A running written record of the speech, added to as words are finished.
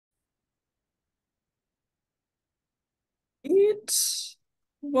right.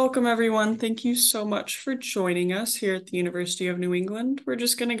 Welcome, everyone. Thank you so much for joining us here at the University of New England. We're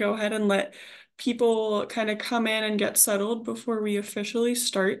just going to go ahead and let people kind of come in and get settled before we officially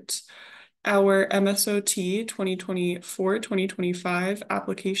start our MSOT 2024-2025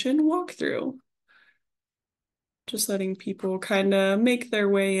 application walkthrough. Just letting people kind of make their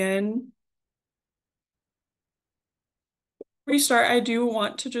way in. Before we start, I do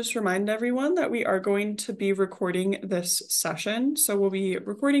want to just remind everyone that we are going to be recording this session. So we'll be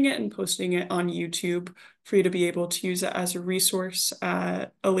recording it and posting it on YouTube for you to be able to use it as a resource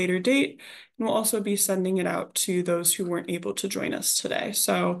at a later date. And we'll also be sending it out to those who weren't able to join us today.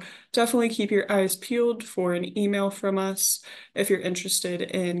 So definitely keep your eyes peeled for an email from us if you're interested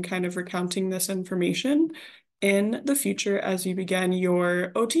in kind of recounting this information in the future as you begin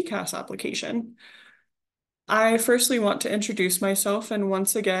your OTCAS application. I firstly want to introduce myself and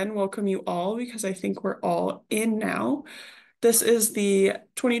once again welcome you all because I think we're all in now. This is the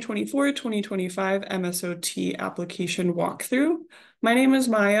 2024-2025 MSOT application walkthrough. My name is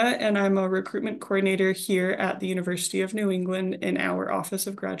Maya and I'm a recruitment coordinator here at the University of New England in our Office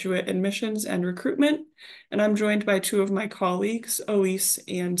of Graduate Admissions and Recruitment. And I'm joined by two of my colleagues, Elise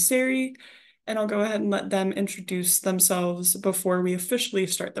and Sari. And I'll go ahead and let them introduce themselves before we officially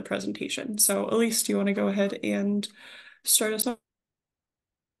start the presentation. So Elise, do you want to go ahead and start us off?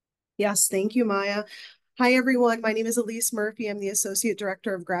 Yes, thank you, Maya. Hi, everyone. My name is Elise Murphy. I'm the Associate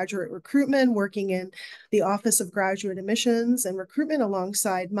Director of Graduate Recruitment, working in the Office of Graduate Admissions and Recruitment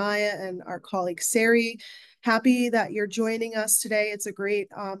alongside Maya and our colleague, Sari. Happy that you're joining us today. It's a great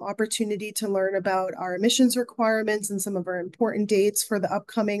opportunity to learn about our admissions requirements and some of our important dates for the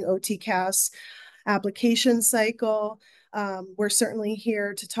upcoming OTCAS application cycle. We're certainly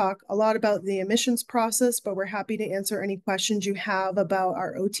here to talk a lot about the admissions process, but we're happy to answer any questions you have about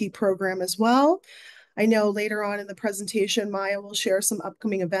our OT program as well. I know later on in the presentation, Maya will share some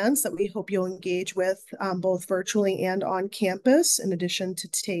upcoming events that we hope you'll engage with both virtually and on campus in addition to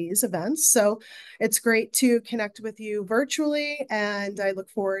today's events. So it's great to connect with you virtually, and I look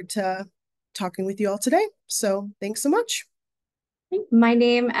forward to talking with you all today. So thanks so much. My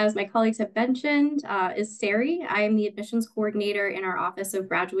name, as my colleagues have mentioned, is Sari. I am the admissions coordinator in our Office of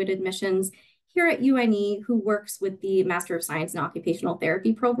Graduate Admissions here at UNE, who works with the Master of Science in Occupational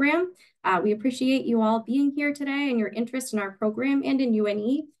Therapy program. We appreciate you all being here today and your interest in our program and in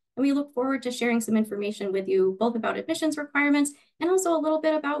UNE. And we look forward to sharing some information with you, both about admissions requirements and also a little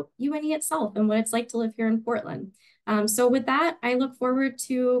bit about UNE itself and what it's like to live here in Portland. So with that, I look forward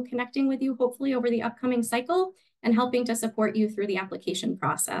to connecting with you, hopefully over the upcoming cycle, and helping to support you through the application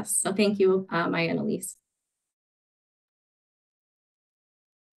process. So thank you, Maya and Elise.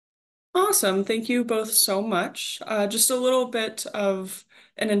 Awesome. Thank you both so much. Just a little bit of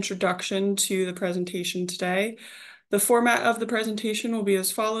an introduction to the presentation today. The format of the presentation will be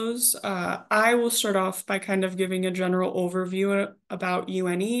as follows. I will start off by kind of giving a general overview about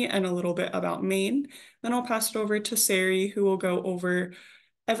UNE and a little bit about Maine. Then I'll pass it over to Sari, who will go over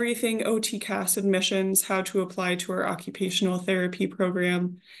everything OTCAS admissions, how to apply to our occupational therapy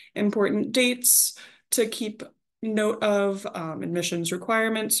program, important dates to keep note of, admissions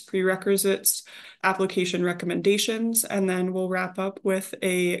requirements, prerequisites, application recommendations, and then we'll wrap up with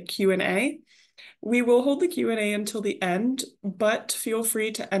a Q&A. We will hold the Q&A until the end, but feel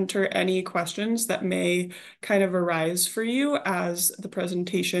free to enter any questions that may kind of arise for you as the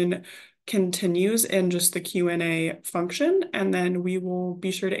presentation continues in just the Q&A function, and then we will be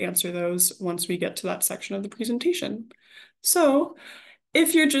sure to answer those once we get to that section of the presentation. So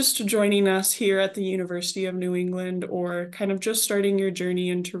if you're just joining us here at the University of New England or kind of just starting your journey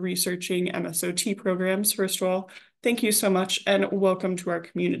into researching MSOT programs, first of all, thank you so much and welcome to our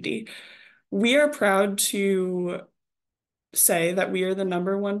community. We are proud to say that we are the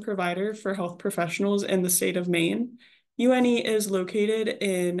 #1 provider for health professionals in the state of Maine. UNE is located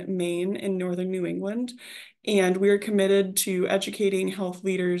in Maine in northern New England, and we are committed to educating health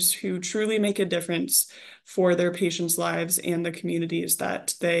leaders who truly make a difference for their patients' lives and the communities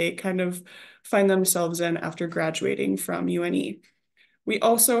that they kind of find themselves in after graduating from UNE. We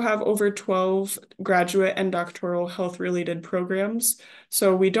also have over 12 graduate and doctoral health-related programs.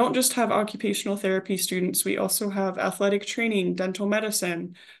 So we don't just have occupational therapy students, we also have athletic training, dental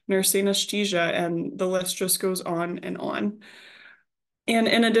medicine, nurse anesthesia, and the list just goes on and on. And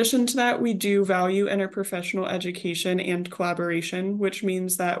in addition to that, we do value interprofessional education and collaboration, which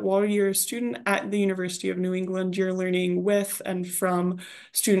means that while you're a student at the University of New England, you're learning with and from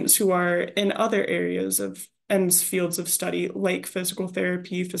students who are in other areas of and fields of study like physical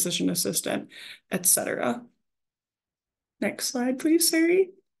therapy, physician assistant, etc. Next slide, please,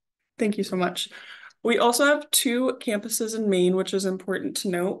 Sari. Thank you so much. We also have two campuses in Maine, which is important to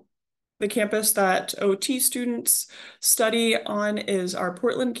note. The campus that OT students study on is our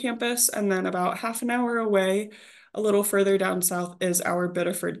Portland campus, and then about half an hour away, a little further down south, is our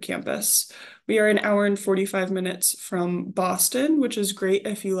Biddeford campus. We are an hour and 45 minutes from Boston, which is great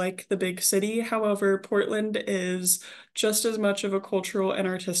if you like the big city. However, Portland is just as much of a cultural and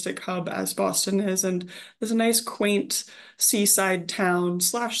artistic hub as Boston is, and is a nice, quaint seaside town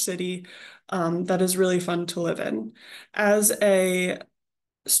slash city that is really fun to live in. As a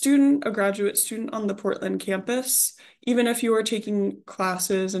graduate student on the Portland campus, even if you are taking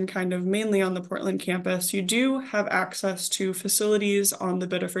classes and kind of mainly on the Portland campus, you do have access to facilities on the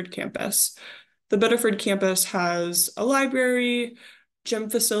Biddeford campus. The Biddeford campus has a library, gym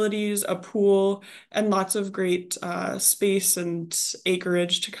facilities, a pool, and lots of great space and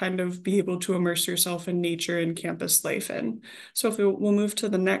acreage to kind of be able to immerse yourself in nature and campus life in. So if we'll move to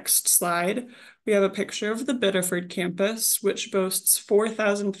the next slide, we have a picture of the Biddeford campus, which boasts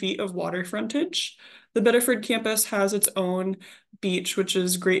 4,000 feet of water frontage. The Biddeford campus has its own beach, which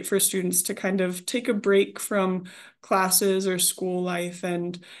is great for students to kind of take a break from classes or school life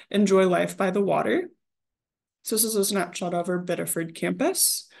and enjoy life by the water. So this is a snapshot of our Biddeford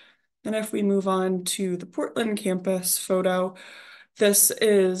campus. And if we move on to the Portland campus photo, this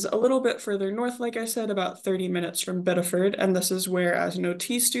is a little bit further north, like I said, about 30 minutes from Biddeford. And this is where, as an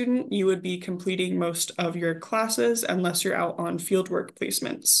OT student, you would be completing most of your classes unless you're out on fieldwork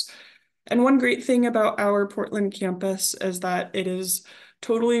placements. And one great thing about our Portland campus is that it is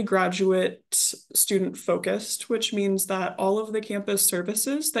totally graduate student focused, which means that all of the campus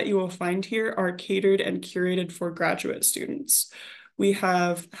services that you will find here are catered and curated for graduate students. We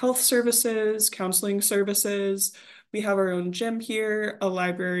have health services, counseling services. We have our own gym here, a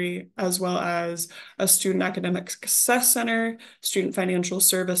library, as well as a student academic success center, student financial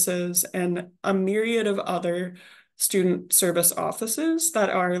services, and a myriad of other student service offices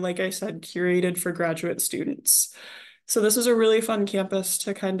that are, like I said, curated for graduate students. So this is a really fun campus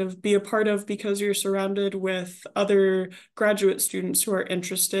to kind of be a part of because you're surrounded with other graduate students who are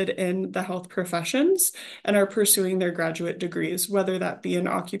interested in the health professions and are pursuing their graduate degrees, whether that be in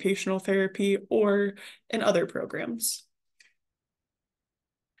occupational therapy or in other programs.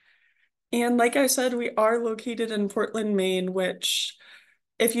 And like I said, we are located in Portland, Maine, which,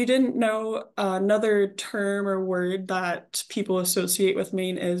 if you didn't know, another term or word that people associate with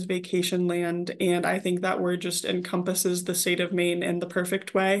Maine is vacation land. And I think that word just encompasses the state of Maine in the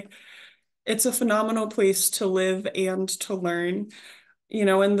perfect way. It's a phenomenal place to live and to learn. You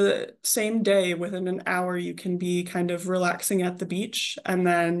know, in the same day, within an hour, you can be kind of relaxing at the beach and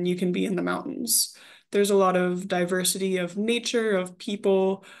then you can be in the mountains. There's a lot of diversity of nature, of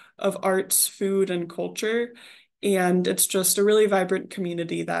people, of arts, food, and culture. And it's just a really vibrant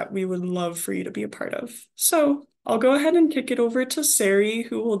community that we would love for you to be a part of. So I'll go ahead and kick it over to Sari,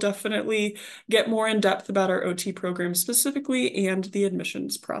 who will definitely get more in depth about our OT program specifically and the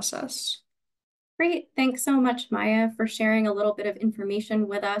admissions process. Great. Thanks so much, Maya, for sharing a little bit of information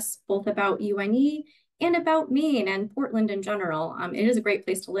with us, both about UNE and about Maine and Portland in general. It is a great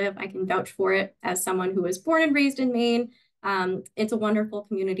place to live. I can vouch for it as someone who was born and raised in Maine. It's a wonderful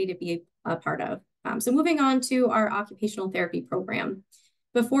community to be a part of. So moving on to our occupational therapy program.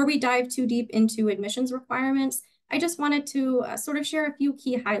 Before we dive too deep into admissions requirements, I just wanted to sort of share a few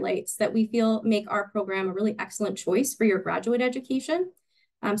key highlights that we feel make our program a really excellent choice for your graduate education.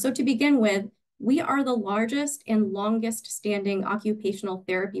 So to begin with, we are the largest and longest standing occupational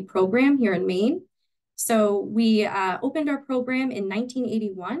therapy program here in Maine. So we opened our program in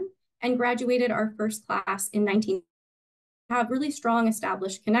 1981 and graduated our first class in 1980. Have really strong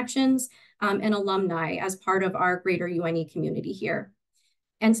established connections and alumni as part of our greater UNE community here.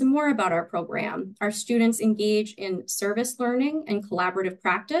 And some more about our program. Our students engage in service learning and collaborative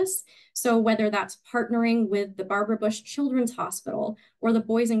practice. So whether that's partnering with the Barbara Bush Children's Hospital or the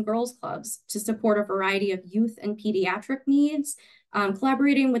Boys and Girls Clubs to support a variety of youth and pediatric needs,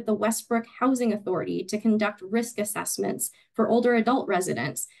 collaborating with the Westbrook Housing Authority to conduct risk assessments for older adult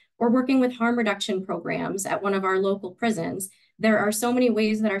residents, or working with harm reduction programs at one of our local prisons. There are so many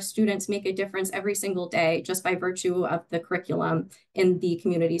ways that our students make a difference every single day just by virtue of the curriculum in the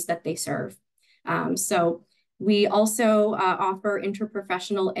communities that they serve. So we also offer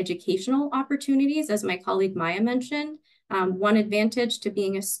interprofessional educational opportunities, as my colleague Maya mentioned. One advantage to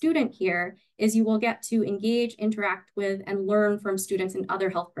being a student here is you will get to engage, interact with, and learn from students in other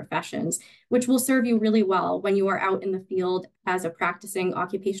health professions, which will serve you really well when you are out in the field as a practicing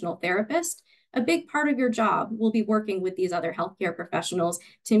occupational therapist. A big part of your job will be working with these other healthcare professionals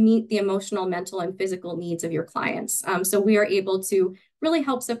to meet the emotional, mental, and physical needs of your clients. So we are able to really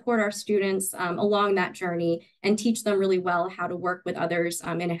help support our students along that journey and teach them really well how to work with others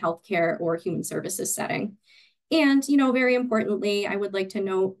in a healthcare or human services setting. And, very importantly, I would like to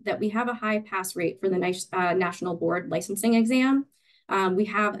note that we have a high pass rate for the National Board Licensing Exam. We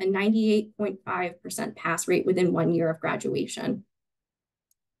have a 98.5% pass rate within 1 year of graduation.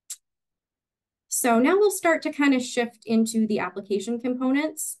 So now we'll start to kind of shift into the application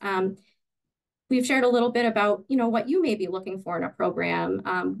components. We've shared a little bit about, what you may be looking for in a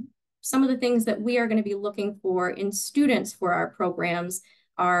program. Some of the things that we are going to be looking for in students for our programs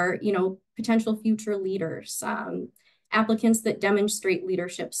are, potential future leaders, applicants that demonstrate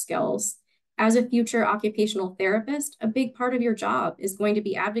leadership skills. As a future occupational therapist, a big part of your job is going to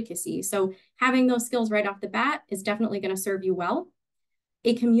be advocacy. So having those skills right off the bat is definitely going to serve you well.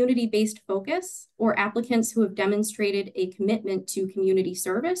 A community-based focus, or applicants who have demonstrated a commitment to community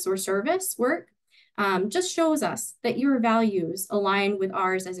service or service work, just shows us that your values align with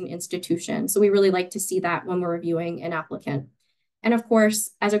ours as an institution. So we really like to see that when we're reviewing an applicant. And of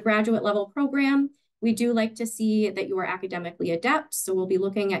course, as a graduate level program, we do like to see that you are academically adept. So we'll be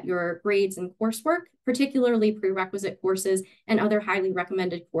looking at your grades and coursework, particularly prerequisite courses and other highly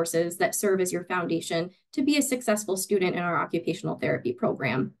recommended courses that serve as your foundation to be a successful student in our occupational therapy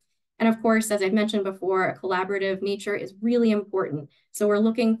program. And of course, as I've mentioned before, a collaborative nature is really important. So we're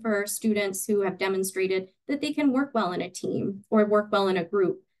looking for students who have demonstrated that they can work well in a team or work well in a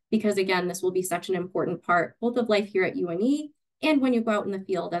group, because again, this will be such an important part both of life here at UNE and when you go out in the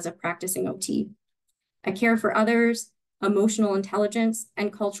field as a practicing OT. A care for others, emotional intelligence,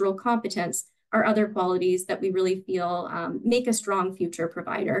 and cultural competence are other qualities that we really feel make a strong future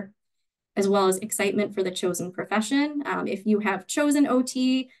provider, as well as excitement for the chosen profession. If you have chosen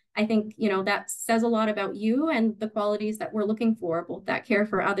OT, I think that says a lot about you and the qualities that we're looking for, both that care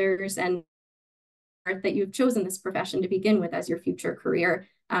for others and that you've chosen this profession to begin with as your future career.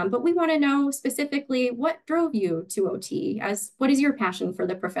 But we want to know specifically what drove you to OT, what is your passion for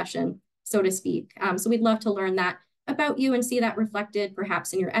the profession, so to speak. So we'd love to learn that about you and see that reflected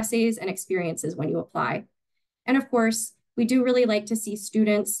perhaps in your essays and experiences when you apply. And of course, we do really like to see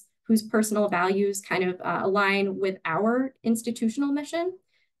students whose personal values kind of align with our institutional mission.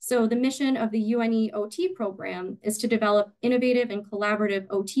 So the mission of the UNE OT program is to develop innovative and collaborative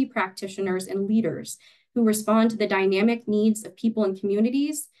OT practitioners and leaders who respond to the dynamic needs of people and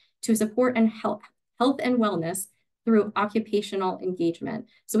communities to support and health and wellness through occupational engagement.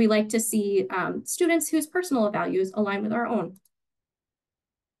 So we like to see students whose personal values align with our own.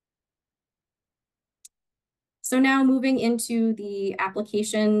 So now moving into the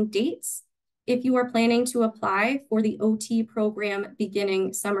application dates. If you are planning to apply for the OT program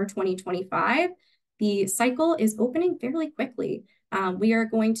beginning summer 2025, the cycle is opening fairly quickly. We are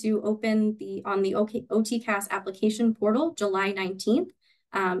going to open on the OTCAS application portal July 19th.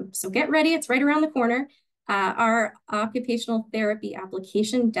 So get ready, it's right around the corner. Our occupational therapy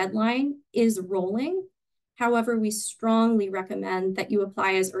application deadline is rolling. However, we strongly recommend that you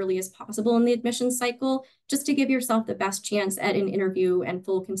apply as early as possible in the admissions cycle, just to give yourself the best chance at an interview and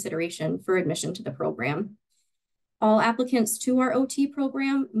full consideration for admission to the program. All applicants to our OT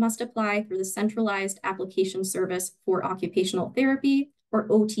program must apply through the Centralized Application Service for Occupational Therapy, or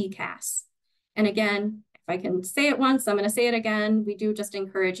OTCAS. And again, if I can say it once, I'm going to say it again. We do just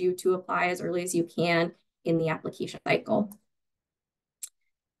encourage you to apply as early as you can in the application cycle.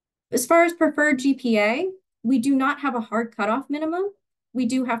 As far as preferred GPA, we do not have a hard cutoff minimum. We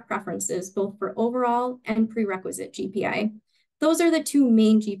do have preferences both for overall and prerequisite GPA. Those are the two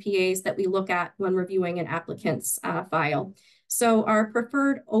main GPAs that we look at when reviewing an applicant's file. So our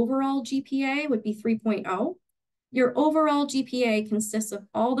preferred overall GPA would be 3.0. Your overall GPA consists of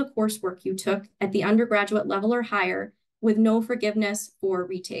all the coursework you took at the undergraduate level or higher, with no forgiveness for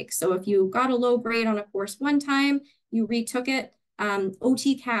retake. So if you got a low grade on a course one time, you retook it,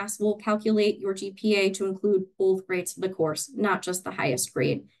 OTCAS will calculate your GPA to include both grades of the course, not just the highest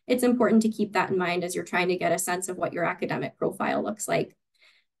grade. It's important to keep that in mind as you're trying to get a sense of what your academic profile looks like.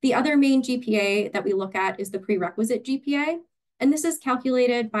 The other main GPA that we look at is the prerequisite GPA, and this is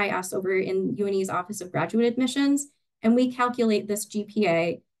calculated by us over in UNE's Office of Graduate Admissions, and we calculate this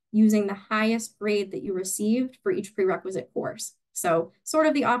GPA using the highest grade that you received for each prerequisite course. So sort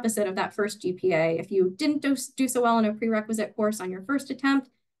of the opposite of that first GPA. If you didn't do so well in a prerequisite course on your first attempt,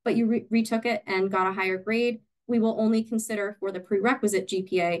 but you retook it and got a higher grade, we will only consider for the prerequisite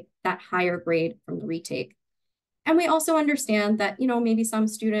GPA that higher grade from the retake. And we also understand that, maybe some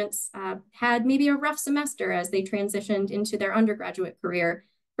students had maybe a rough semester as they transitioned into their undergraduate career.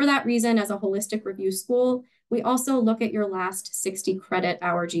 For that reason, as a holistic review school, we also look at your last 60 credit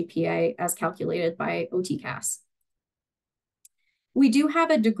hour GPA as calculated by OTCAS. We do have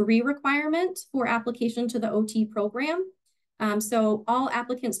a degree requirement for application to the OT program. So all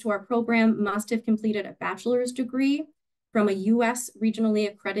applicants to our program must have completed a bachelor's degree from a U.S. regionally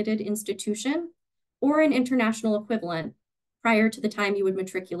accredited institution or an international equivalent prior to the time you would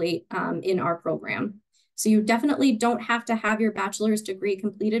matriculate in our program. So you definitely don't have to have your bachelor's degree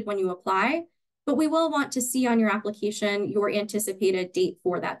completed when you apply, but we will want to see on your application your anticipated date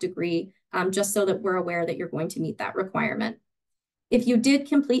for that degree, just so that we're aware that you're going to meet that requirement. If you did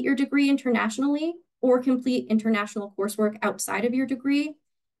complete your degree internationally or complete international coursework outside of your degree,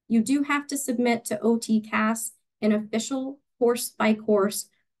 you do have to submit to OTCAS an official course-by-course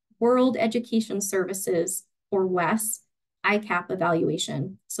World Education Services, or WES, ICAP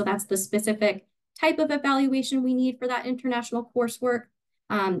evaluation. So that's the specific type of evaluation we need for that international coursework,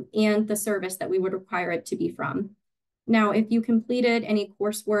 and the service that we would require it to be from. Now, if you completed any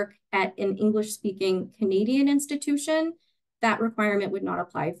coursework at an English-speaking Canadian institution, that requirement would not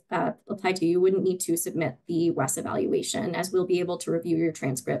apply to you. You wouldn't need to submit the WES evaluation, as we'll be able to review your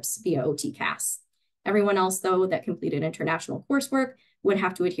transcripts via OTCAS. Everyone else, though, that completed international coursework would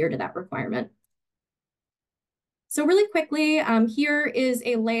have to adhere to that requirement. So really quickly, here is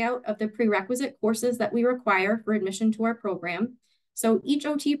a layout of the prerequisite courses that we require for admission to our program. So each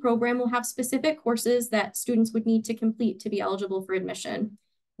OT program will have specific courses that students would need to complete to be eligible for admission.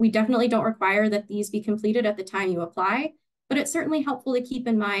 We definitely don't require that these be completed at the time you apply, but it's certainly helpful to keep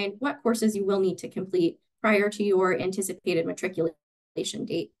in mind what courses you will need to complete prior to your anticipated matriculation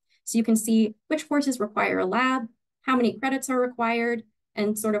date. So you can see which courses require a lab, how many credits are required,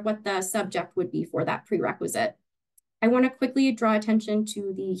 and sort of what the subject would be for that prerequisite. I want to quickly draw attention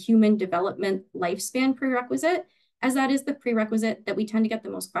to the human development lifespan prerequisite, as that is the prerequisite that we tend to get the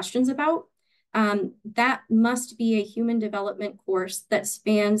most questions about. That must be a human development course that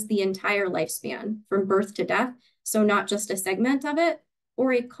spans the entire lifespan from birth to death. So not just a segment of it,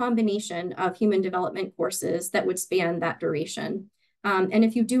 or a combination of human development courses that would span that duration. And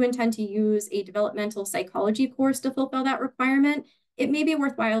if you do intend to use a developmental psychology course to fulfill that requirement, it may be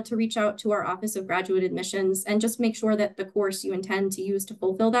worthwhile to reach out to our Office of Graduate Admissions and just make sure that the course you intend to use to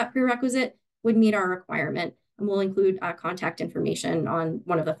fulfill that prerequisite would meet our requirement. And we'll include contact information on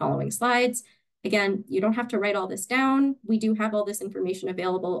one of the following slides. Again, you don't have to write all this down. We do have all this information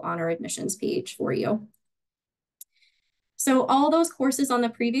available on our admissions page for you. So all those courses on the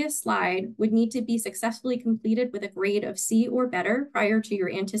previous slide would need to be successfully completed with a grade of C or better prior to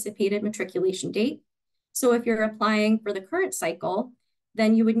your anticipated matriculation date. So if you're applying for the current cycle,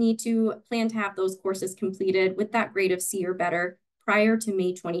 then you would need to plan to have those courses completed with that grade of C or better prior to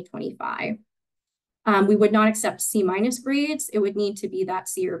May 2025. We would not accept C- grades. It would need to be that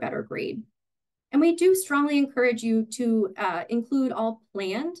C or better grade. And we do strongly encourage you to include all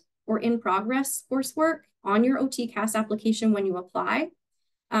planned or in progress coursework on your OTCAS application when you apply.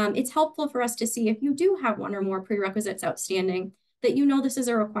 It's helpful for us to see if you do have one or more prerequisites outstanding, that you know this is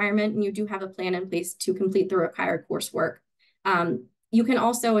a requirement and you do have a plan in place to complete the required coursework. You can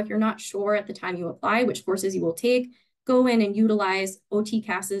also, if you're not sure at the time you apply which courses you will take, go in and utilize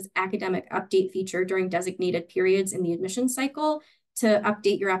OTCAS's academic update feature during designated periods in the admissions cycle to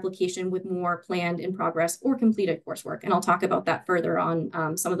update your application with more planned, in progress, or completed coursework. And I'll talk about that further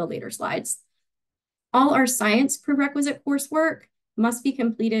on some of the later slides. All our science prerequisite coursework must be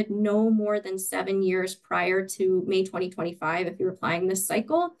completed no more than 7 years prior to May 2025 if you're applying this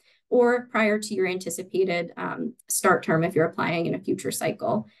cycle, or prior to your anticipated start term if you're applying in a future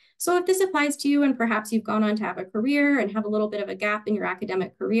cycle. So if this applies to you and perhaps you've gone on to have a career and have a little bit of a gap in your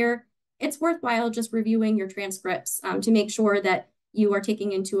academic career, it's worthwhile just reviewing your transcripts to make sure that you are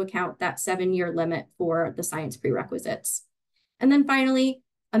taking into account that 7-year limit for the science prerequisites. And then finally,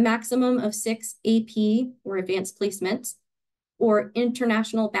 a maximum of 6 AP or advanced placements or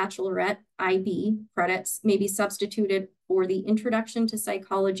International Baccalaureate IB credits may be substituted for the Introduction to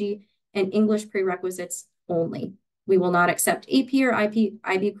Psychology and English prerequisites only. We will not accept AP or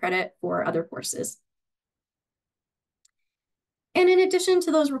IB credit for other courses. And in addition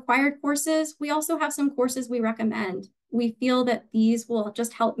to those required courses, we also have some courses we recommend. We feel that these will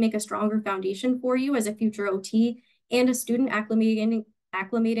just help make a stronger foundation for you as a future OT and a student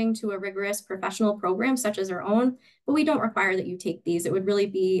acclimating to a rigorous professional program such as our own, but we don't require that you take these. It would really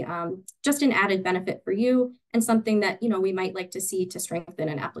be just an added benefit for you and something that we might like to see to strengthen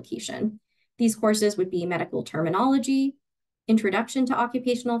an application. These courses would be medical terminology, introduction to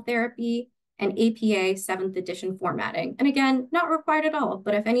occupational therapy, and APA 7th edition formatting. And again, not required at all,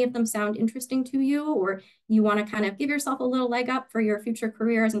 but if any of them sound interesting to you, or you want to kind of give yourself a little leg up for your future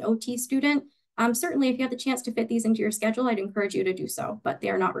career as an OT student, certainly if you have the chance to fit these into your schedule, I'd encourage you to do so, but they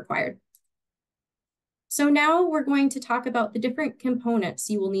are not required. So now we're going to talk about the different components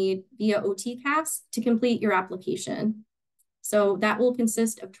you will need via OTCAS to complete your application. So that will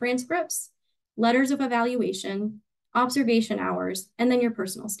consist of transcripts, letters of evaluation, observation hours, and then your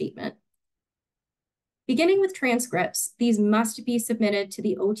personal statement. Beginning with transcripts, these must be submitted to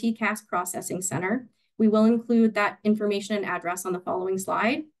the OTCAS Processing Center. We will include that information and address on the following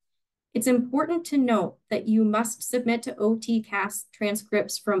slide. It's important to note that you must submit to OTCAS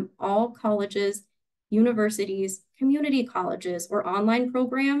transcripts from all colleges, universities, community colleges, or online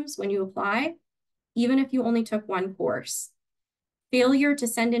programs when you apply, even if you only took one course. Failure to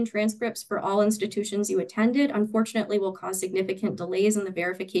send in transcripts for all institutions you attended, unfortunately, will cause significant delays in the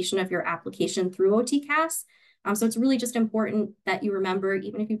verification of your application through OTCAS. So it's really just important that you remember,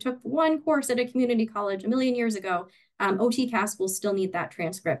 even if you took one course at a community college a million years ago, OTCAS will still need that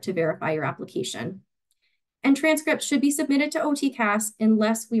transcript to verify your application. And transcripts should be submitted to OTCAS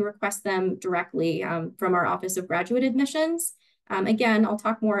unless we request them directly from our Office of Graduate Admissions. Again, I'll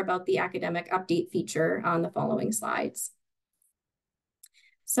talk more about the academic update feature on the following slides.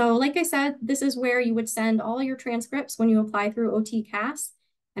 So like I said, this is where you would send all your transcripts when you apply through OTCAS.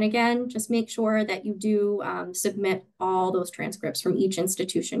 And again, just make sure that you do submit all those transcripts from each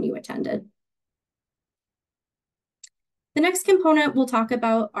institution you attended. The next component we'll talk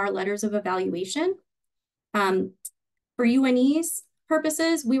about are letters of evaluation. For UNE's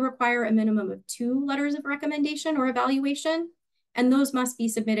purposes, we require a minimum of 2 letters of recommendation or evaluation, and those must be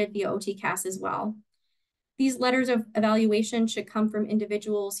submitted via OTCAS as well. These letters of evaluation should come from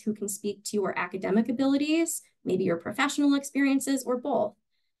individuals who can speak to your academic abilities, maybe your professional experiences, or both.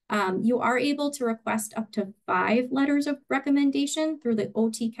 You are able to request up to 5 letters of recommendation through the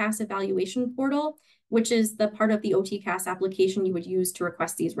OTCAS evaluation portal, which is the part of the OTCAS application you would use to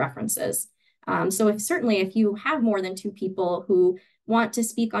request these references. So if you have more than 2 people who want to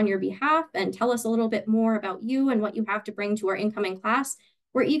speak on your behalf and tell us a little bit more about you and what you have to bring to our incoming class,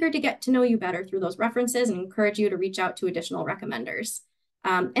 we're eager to get to know you better through those references and encourage you to reach out to additional recommenders.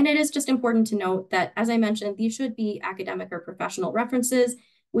 And it is just important to note that, as I mentioned, these should be academic or professional references.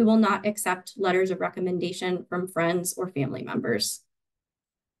 We will not accept letters of recommendation from friends or family members.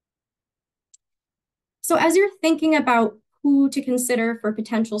 So as you're thinking about who to consider for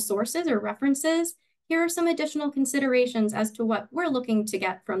potential sources or references, here are some additional considerations as to what we're looking to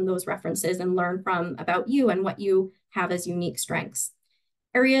get from those references and learn from about you and what you have as unique strengths.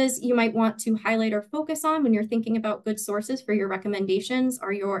 Areas you might want to highlight or focus on when you're thinking about good sources for your recommendations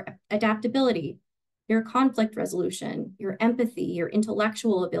are your adaptability, your conflict resolution, your empathy, your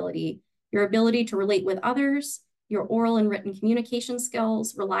intellectual ability, your ability to relate with others, your oral and written communication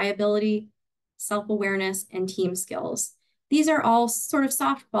skills, reliability, self-awareness, and team skills. These are all sort of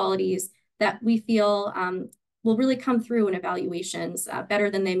soft qualities that we feel will really come through in evaluations better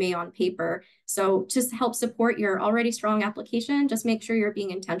than they may on paper. So just to help support your already strong application, just make sure you're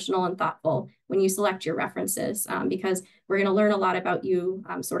being intentional and thoughtful when you select your references, because we're going to learn a lot about you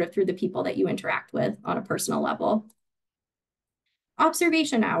sort of through the people that you interact with on a personal level.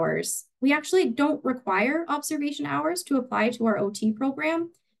 Observation hours. We actually don't require observation hours to apply to our OT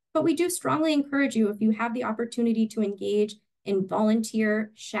program, but we do strongly encourage you, if you have the opportunity to engage in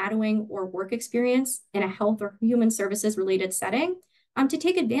volunteer, shadowing, or work experience in a health or human services related setting, to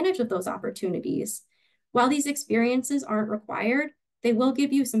take advantage of those opportunities. While these experiences aren't required, they will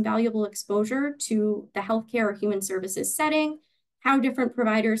give you some valuable exposure to the healthcare or human services setting, how different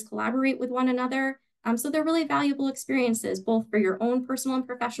providers collaborate with one another. So they're really valuable experiences, both for your own personal and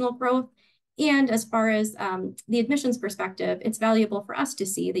professional growth. And as far as the admissions perspective, it's valuable for us to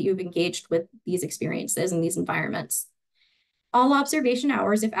see that you've engaged with these experiences and these environments. All observation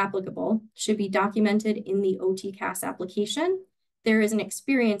hours, if applicable, should be documented in the OTCAS application. There is an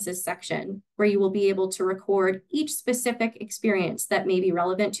experiences section where you will be able to record each specific experience that may be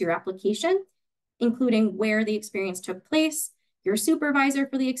relevant to your application, including where the experience took place, your supervisor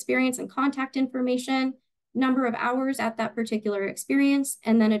for the experience and contact information, number of hours at that particular experience,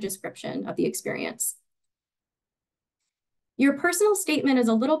 and then a description of the experience. Your personal statement is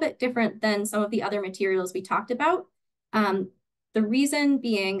a little bit different than some of the other materials we talked about. The reason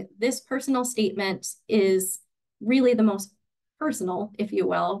being, this personal statement is really the most personal, if you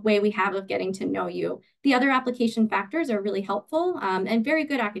will, way we have of getting to know you. The other application factors are really helpful and very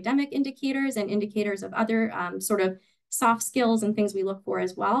good academic indicators and indicators of other sort of soft skills and things we look for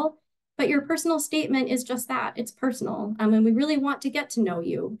as well. But your personal statement is just that, it's personal. And we really want to get to know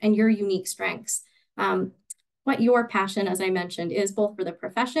you and your unique strengths. What your passion, as I mentioned, is both for the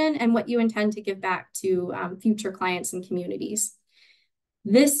profession and what you intend to give back to future clients and communities.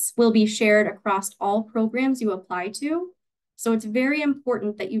 This will be shared across all programs you apply to. So it's very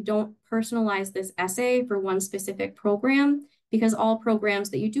important that you don't personalize this essay for one specific program, because all programs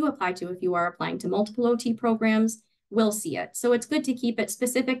that you do apply to, if you are applying to multiple OT programs, will see it. So it's good to keep it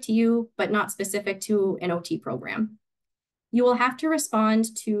specific to you, but not specific to an OT program. You will have to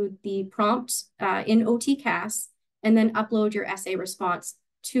respond to the prompt in OTCAS and then upload your essay response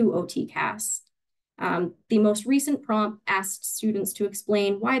to OTCAS. The most recent prompt asked students to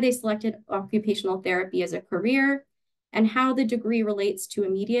explain why they selected occupational therapy as a career and how the degree relates to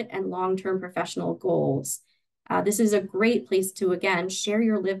immediate and long-term professional goals. This is a great place to, again, share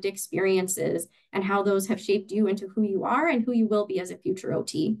your lived experiences and how those have shaped you into who you are and who you will be as a future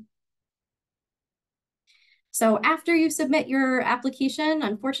OT. So after you submit your application,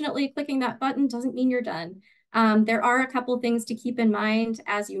 unfortunately, clicking that button doesn't mean you're done. There are a couple things to keep in mind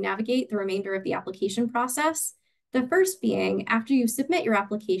as you navigate the remainder of the application process. The first being, after you submit your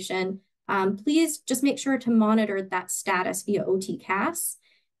application, please just make sure to monitor that status via OTCAS.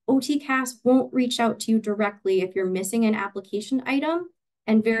 OTCAS won't reach out to you directly if you're missing an application item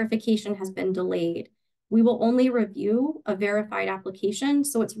and verification has been delayed. We will only review a verified application,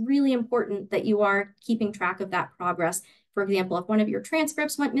 so it's really important that you are keeping track of that progress. For example, if one of your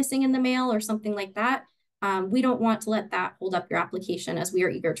transcripts went missing in the mail or something like that, we don't want to let that hold up your application, as we are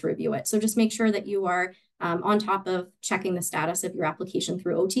eager to review it. So just make sure that you are on top of checking the status of your application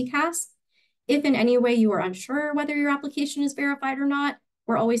through OTCAS. If in any way you are unsure whether your application is verified or not,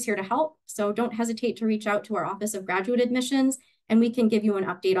 we're always here to help. So don't hesitate to reach out to our Office of Graduate Admissions, and we can give you an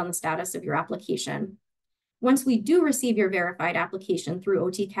update on the status of your application. Once we do receive your verified application through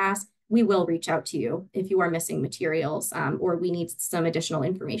OTCAS, we will reach out to you if you are missing materials or we need some additional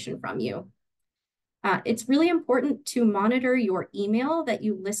information from you. It's really important to monitor your email that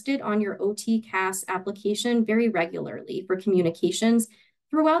you listed on your OTCAS application very regularly for communications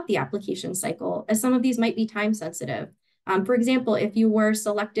throughout the application cycle, as some of these might be time sensitive. For example, if you were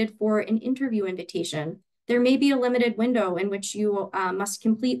selected for an interview invitation, there may be a limited window in which you must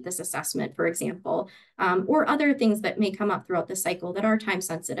complete this assessment, for example, or other things that may come up throughout the cycle that are time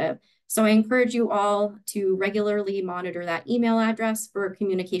sensitive. So I encourage you all to regularly monitor that email address for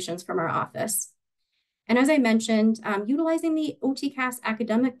communications from our office. And as I mentioned, utilizing the OTCAS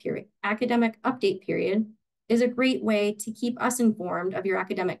academic update period is a great way to keep us informed of your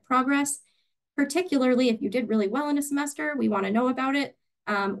academic progress, particularly if you did really well in a semester, we want to know about it.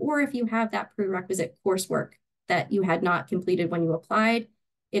 Or if you have that prerequisite coursework that you had not completed when you applied,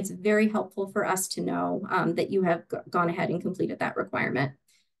 it's very helpful for us to know that you have gone ahead and completed that requirement.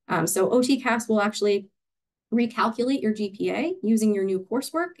 So OTCAS will actually recalculate your GPA using your new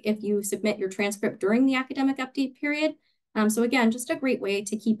coursework if you submit your transcript during the academic update period. So again, just a great way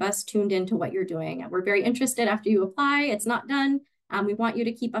to keep us tuned into what you're doing. We're very interested after you apply. It's not done. We want you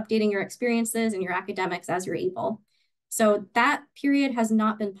to keep updating your experiences and your academics as you're able. So that period has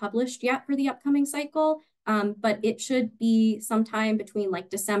not been published yet for the upcoming cycle, but it should be sometime between like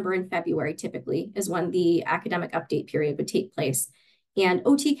December and February typically is when the academic update period would take place. And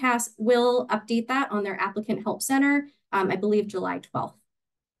OTCAS will update that on their Applicant Help Center, I believe July 12th.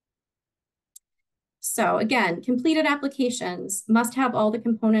 So again, completed applications must have all the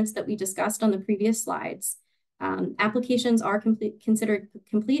components that we discussed on the previous slides. Applications are considered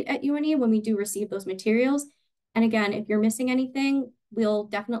complete at UNE when we do receive those materials. And again, if you're missing anything, we'll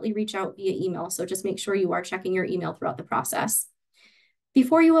definitely reach out via email. So just make sure you are checking your email throughout the process.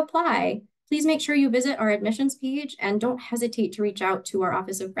 Before you apply, please make sure you visit our admissions page and don't hesitate to reach out to our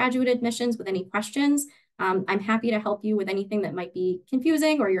Office of Graduate Admissions with any questions. I'm happy to help you with anything that might be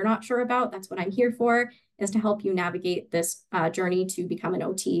confusing or you're not sure about. That's what I'm here for, is to help you navigate this journey to become an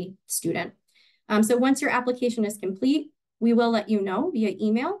OT student. So once your application is complete, we will let you know via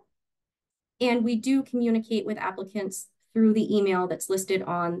email. And we do communicate with applicants through the email that's listed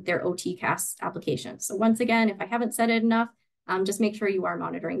on their OTCAS application. So once again, if I haven't said it enough, just make sure you are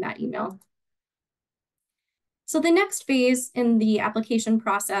monitoring that email. So the next phase in the application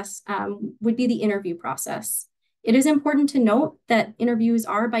process would be the interview process. It is important to note that interviews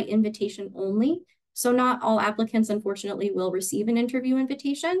are by invitation only. So not all applicants, unfortunately, will receive an interview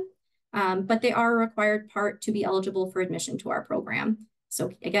invitation, but they are a required part to be eligible for admission to our program.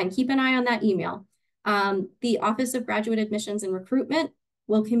 So again, keep an eye on that email. The Office of Graduate Admissions and Recruitment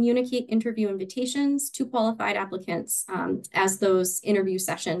will communicate interview invitations to qualified applicants as those interview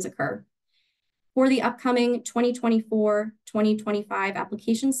sessions occur. For the upcoming 2024-2025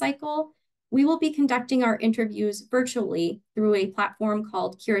 application cycle, we will be conducting our interviews virtually through a platform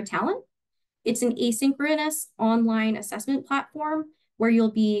called Cura Talent. It's an asynchronous online assessment platform where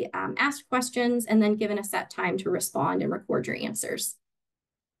you'll be asked questions and then given a set time to respond and record your answers.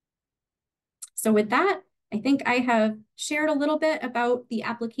 So with that, I think I have shared a little bit about the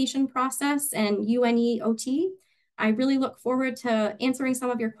application process and UNE-OT. I really look forward to answering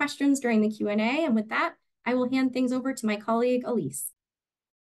some of your questions during the Q&A. And with that, I will hand things over to my colleague, Elise.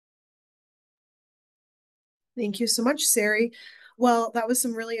 Thank you so much, Sari. Well, that was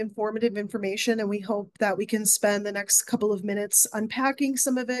some really informative information, and we hope that we can spend the next couple of minutes unpacking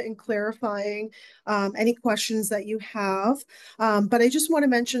some of it and clarifying any questions that you have. But I just want to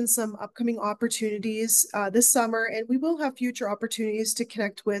mention some upcoming opportunities this summer, and we will have future opportunities to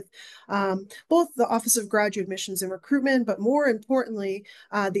connect with both the Office of Graduate Admissions and Recruitment, but more importantly,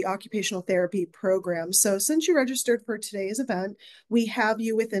 the Occupational Therapy program. So since you registered for today's event, we have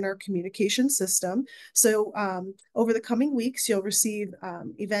you within our communication system. So over the coming weeks, you'll receive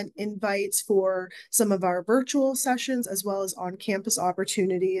event invites for some of our virtual sessions as well as on-campus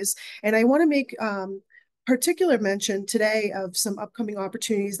opportunities. And I want to make particular mention today of some upcoming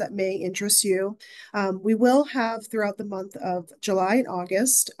opportunities that may interest you. We will have throughout the month of July and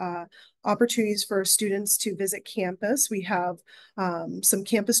August opportunities for students to visit campus. We have some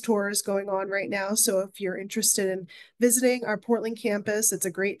campus tours going on right now. So if you're interested in visiting our Portland campus, it's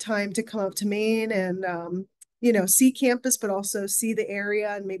a great time to come up to Maine and see campus, but also see the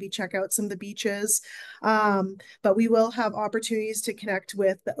area and maybe check out some of the beaches. But we will have opportunities to connect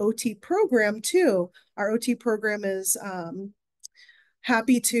with the OT program too. Our OT program is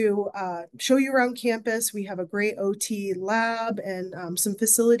happy to show you around campus. We have a great OT lab and some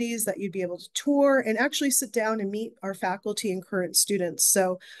facilities that you'd be able to tour and actually sit down and meet our faculty and current students.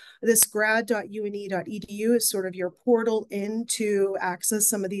 So this grad.une.edu is sort of your portal in to access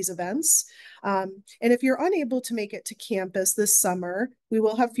some of these events. And if you're unable to make it to campus this summer, we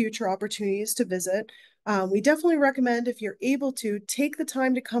will have future opportunities to visit. We definitely recommend, if you're able to, take the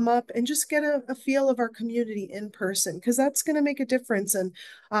time to come up and just get a feel of our community in person, because that's going to make a difference in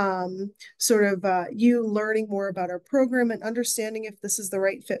you learning more about our program and understanding if this is the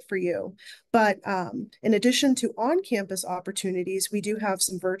right fit for you. But in addition to on-campus opportunities, we do have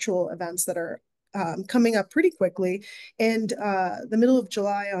some virtual events that are coming up pretty quickly. And the middle of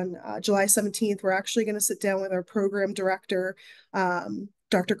July, on July 17th, we're actually going to sit down with our program director,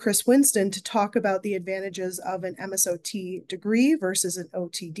 Dr. Chris Winston, to talk about the advantages of an M.S.O.T degree versus an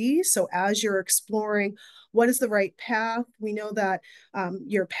OTD. So as you're exploring what is the right path, we know that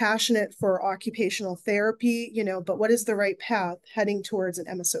you're passionate for occupational therapy, but what is the right path heading towards an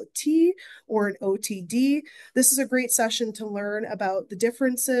M.S.O.T or an OTD? This is a great session to learn about the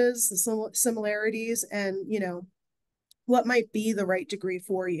differences, the similarities, and, what might be the right degree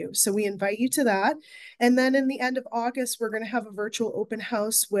for you. So we invite you to that. And then in the end of August, we're going to have a virtual open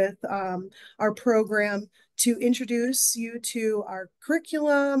house with our program to introduce you to our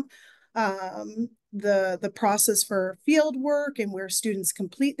curriculum, the process for field work and where students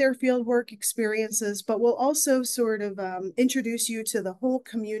complete their field work experiences, but we'll also sort of introduce you to the whole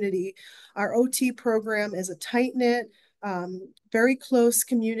community. Our OT program is a tight-knit, very close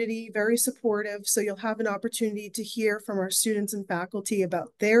community, very supportive. So you'll have an opportunity to hear from our students and faculty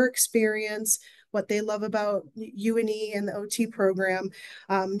about their experience, what they love about UNE and the OT program.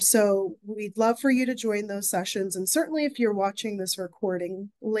 So we'd love for you to join those sessions. And certainly if you're watching this recording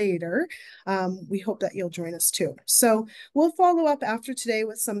later, we hope that you'll join us too. So we'll follow up after today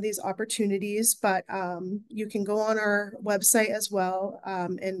with some of these opportunities, but you can go on our website as well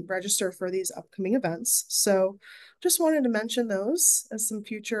and register for these upcoming events. So just wanted to mention those as some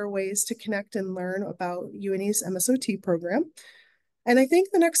future ways to connect and learn about UNE's M.S.O.T program. And I think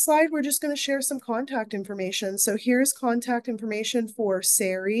the next slide, we're just going to share some contact information. So here's contact information for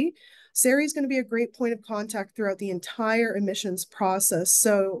Sari. Sari is going to be a great point of contact throughout the entire admissions process.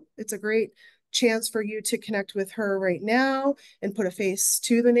 So it's a great chance for you to connect with her right now and put a face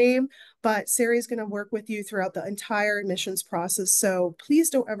to the name. But Sari is going to work with you throughout the entire admissions process. So please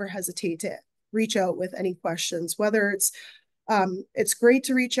don't ever hesitate to reach out with any questions, whether it's great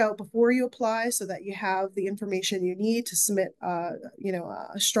to reach out before you apply so that you have the information you need to submit a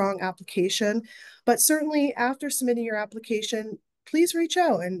strong application. But certainly after submitting your application, please reach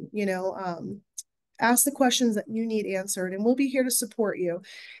out and ask the questions that you need answered, and we'll be here to support you.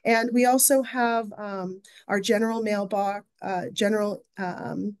 And we also have our general mailbox,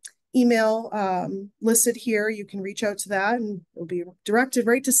 email listed here. You can reach out to that and it'll be directed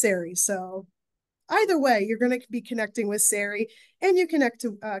right to Sari. So either way, you're going to be connecting with Sari, and you can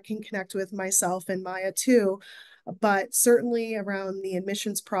connect with myself and Maya too. But certainly around the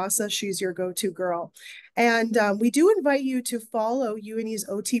admissions process, she's your go-to girl. And we do invite you to follow UNE's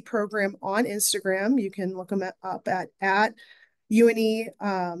OT program on Instagram. You can look them up at UNE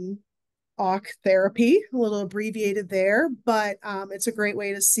OC therapy, a little abbreviated there, but it's a great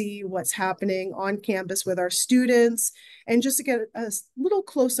way to see what's happening on campus with our students and just to get a little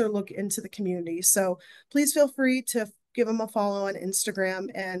closer look into the community. So please feel free to give them a follow on Instagram,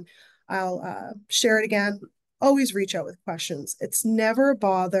 and I'll share it again. Always reach out with questions. It's never a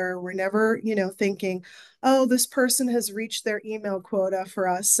bother. We're never, thinking, oh, this person has reached their email quota for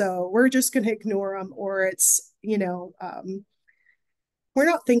us, so we're just going to ignore them, or it's, we're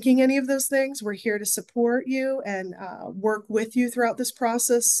not thinking any of those things. We're here to support you and work with you throughout this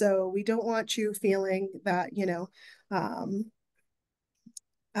process. So we don't want you feeling that,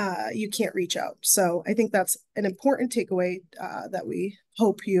 you can't reach out. So I think that's an important takeaway that we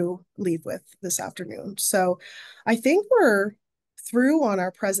hope you leave with this afternoon. So I think we're through on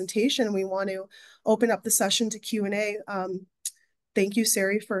our presentation. We want to open up the session to Q&A. Thank you,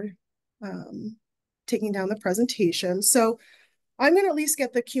 Sari, for taking down the presentation. So I'm going to at least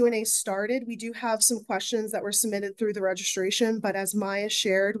get the Q&A started. We do have some questions that were submitted through the registration, but as Maya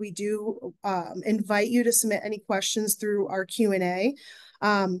shared, we do invite you to submit any questions through our Q&A.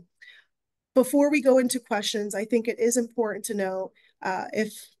 Before we go into questions, I think it is important to know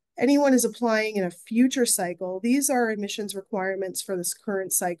if anyone is applying in a future cycle, these are admissions requirements for this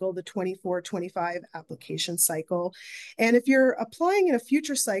current cycle, the 24-25 application cycle. And if you're applying in a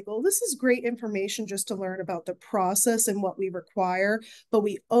future cycle, this is great information just to learn about the process and what we require. But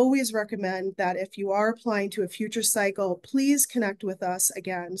we always recommend that if you are applying to a future cycle, please connect with us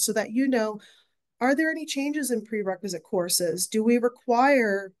again so that you know, are there any changes in prerequisite courses? Do we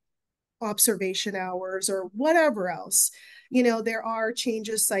require observation hours or whatever else? There are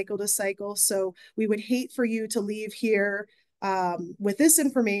changes cycle to cycle. So we would hate for you to leave here with this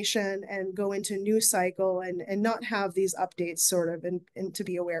information and go into a new cycle and not have these updates sort of and to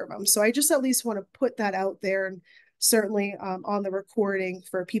be aware of them. So I just at least want to put that out there, and certainly on the recording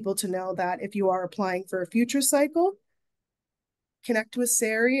for people to know that if you are applying for a future cycle, connect with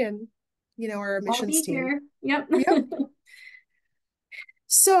Sari and our admissions team. Here. Yep. Yep.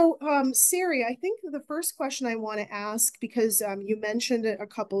 So, Sari, I think the first question I want to ask, because you mentioned it a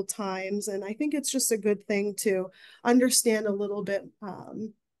couple of times, and I think it's just a good thing to understand a little bit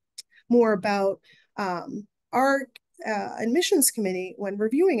more about our admissions committee. When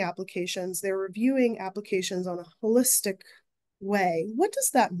reviewing applications, they're reviewing applications on a holistic way. What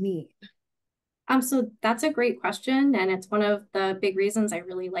does that mean? So that's a great question, and it's one of the big reasons I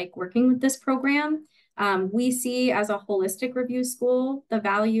really like working with this program. We see as a holistic review school the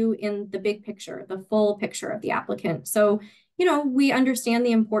value in the big picture, the full picture of the applicant. So, we understand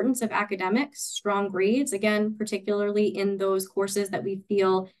the importance of academics, strong grades, again, particularly in those courses that we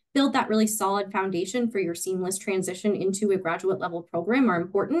feel build that really solid foundation for your seamless transition into a graduate level program are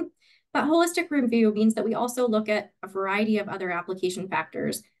important. But holistic review means that we also look at a variety of other application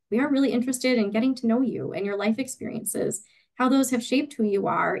factors. We are really interested in getting to know you and your life experiences, how those have shaped who you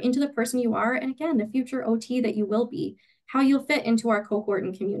are into the person you are, and again, the future OT that you will be, how you'll fit into our cohort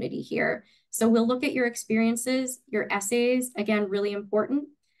and community here. So we'll look at your experiences, your essays, again, really important,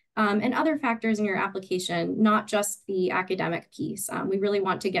 and other factors in your application, not just the academic piece. We really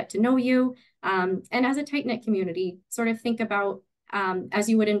want to get to know you, and as a tight-knit community, sort of think about, as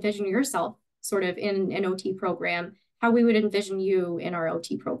you would envision yourself sort of in an OT program, how we would envision you in our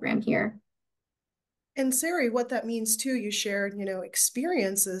OT program here. And Sari, what that means too, you shared,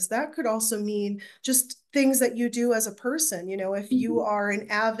 experiences. That could also mean just things that you do as a person. If you are an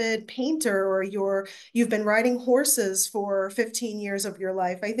avid painter or you've been riding horses for 15 years of your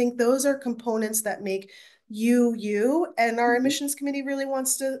life, I think those are components that make you, and our admissions committee really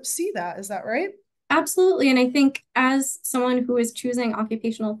wants to see that. Is that right? Absolutely. And I think as someone who is choosing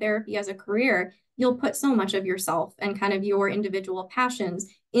occupational therapy as a career, you'll put so much of yourself and kind of your individual passions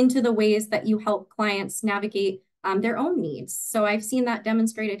into the ways that you help clients navigate their own needs. So I've seen that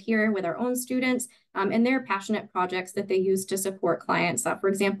demonstrated here with our own students and their passionate projects that they use to support clients. For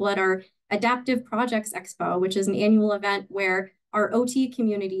example, at our Adaptive Projects Expo, which is an annual event where our OT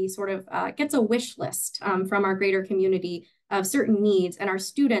community sort of gets a wish list from our greater community of certain needs, and our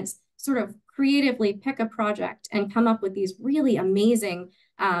students sort of creatively pick a project and come up with these really amazing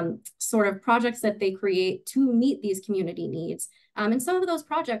sort of projects that they create to meet these community needs. And some of those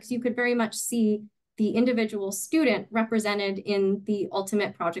projects, you could very much see the individual student represented in the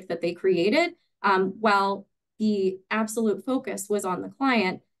ultimate project that they created, while the absolute focus was on the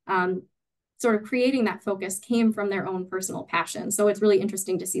client. Sort of creating that focus came from their own personal passion. So it's really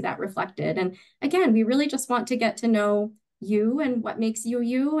interesting to see that reflected. And again, we really just want to get to know you and what makes you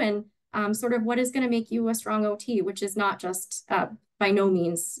you, and sort of what is going to make you a strong OT, which is not just by no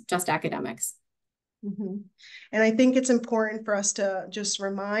means just academics. Mhm. And I think it's important for us to just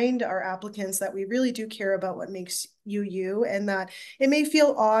remind our applicants that we really do care about what makes you you, and that it may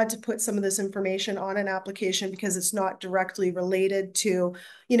feel odd to put some of this information on an application because it's not directly related to,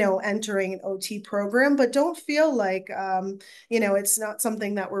 entering an OT program. But don't feel like, it's not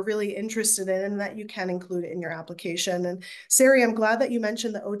something that we're really interested in, and that you can include it in your application. And Sari, I'm glad that you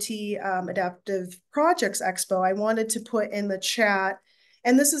mentioned the OT Adaptive Projects Expo. I wanted to put in the chat,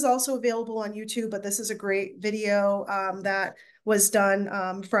 and this is also available on YouTube, but this is a great video that was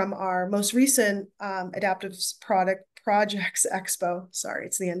done from our most recent Adaptive Product Projects Expo. Sorry,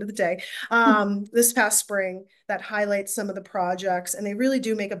 it's the end of the day. This past spring, that highlights some of the projects, and they really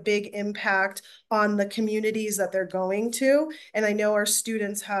do make a big impact on the communities that they're going to. And I know our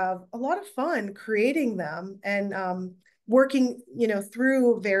students have a lot of fun creating them, and working,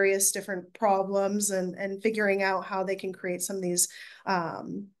 through various different problems, and figuring out how they can create some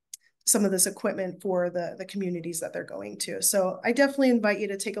of this equipment for the communities that they're going to. So I definitely invite you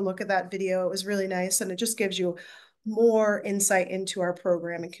to take a look at that video. It was really nice, and it just gives you more insight into our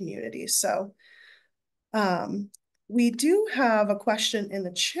program and community. So we do have a question in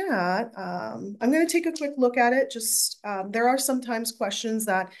the chat. I'm going to take a quick look at it. Just there are sometimes questions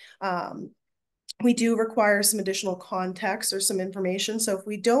that we do require some additional context or some information. So if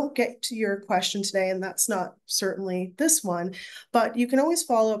we don't get to your question today, and that's not certainly this one, but you can always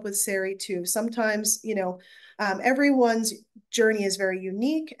follow up with Sari too. Sometimes, everyone's journey is very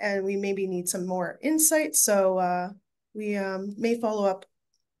unique, and we maybe need some more insight. So we may follow up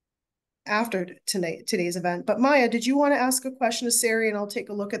after today's event. But Maya, did you want to ask a question to Sari, and I'll take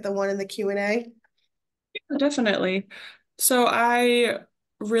a look at the one in the Q&A? Definitely. So I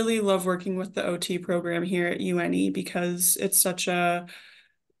really love working with the OT program here at UNE because it's such a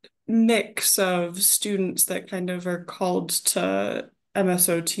mix of students that kind of are called to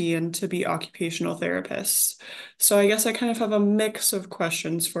MSOT and to be occupational therapists. So I guess I kind of have a mix of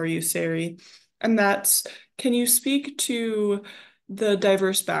questions for you, Sari. And that's, can you speak to the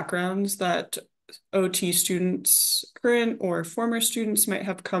diverse backgrounds that OT students, current or former students, might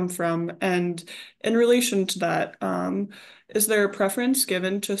have come from? And in relation to that, is there a preference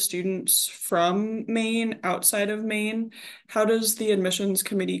given to students from Maine, outside of Maine? How does the admissions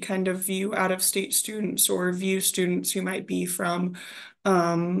committee kind of view out-of-state students, or view students who might be from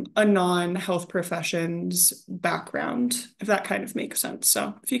a non-health professions background, if that kind of makes sense?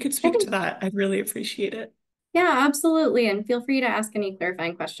 So if you could I speak think to that, I'd really appreciate it. Yeah, absolutely. And feel free to ask any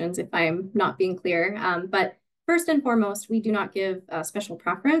clarifying questions if I'm not being clear. But first and foremost, we do not give a special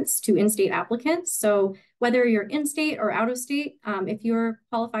preference to in-state applicants. So whether you're in-state or out of state, if you're a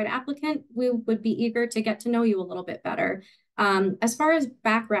qualified applicant, we would be eager to get to know you a little bit better. As far as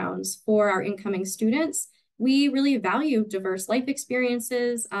backgrounds for our incoming students, we really value diverse life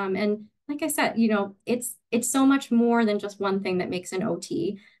experiences. And like I said, it's so much more than just one thing that makes an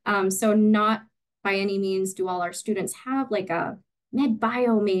OT. So not by any means do all our students have like a med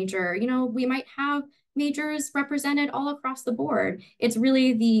bio major. We might have majors represented all across the board. It's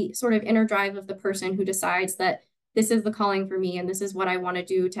really the sort of inner drive of the person who decides that this is the calling for me, and this is what I want to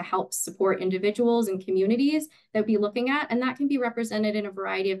do to help support individuals and communities that we're looking at. And that can be represented in a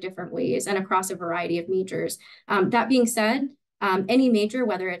variety of different ways and across a variety of majors. That being said, any major,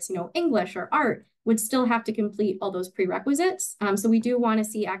 whether it's English or art, would still have to complete all those prerequisites. So we do want to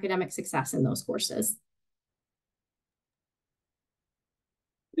see academic success in those courses.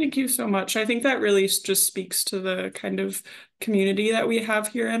 Thank you so much. I think that really just speaks to the kind of community that we have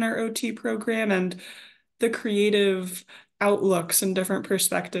here in our OT program, and the creative outlooks and different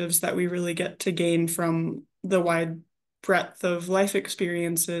perspectives that we really get to gain from the wide breadth of life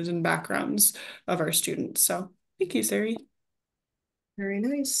experiences and backgrounds of our students. So thank you, Sari. Very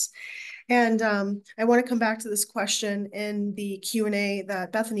nice. And I want to come back to this question in the Q&A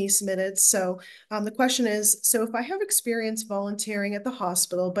that Bethany submitted. So the question is, so if I have experience volunteering at the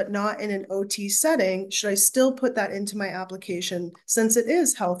hospital, but not in an OT setting, should I still put that into my application since it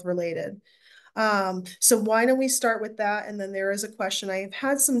is health related? So why don't we start with that? And then there is a question. I have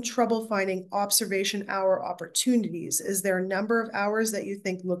had some trouble finding observation hour opportunities. Is there a number of hours that you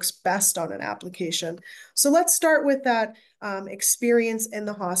think looks best on an application? So let's start with that experience in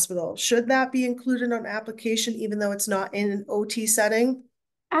the hospital. Should that be included on an application, even though it's not in an OT setting?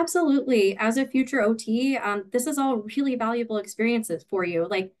 Absolutely. As a future OT, this is all really valuable experiences for you.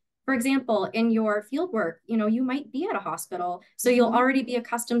 Like, for example, in your field work, you might be at a hospital, so you'll already be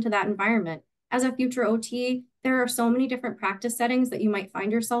accustomed to that environment. As a future OT, there are so many different practice settings that you might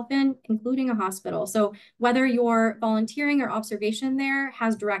find yourself in, including a hospital. So whether you're volunteering or observation there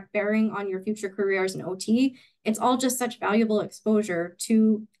has direct bearing on your future career as an OT. It's all just such valuable exposure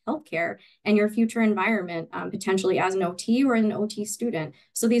to healthcare and your future environment, potentially as an OT or an OT student.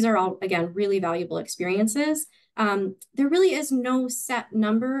 So these are all, again, really valuable experiences. There really is no set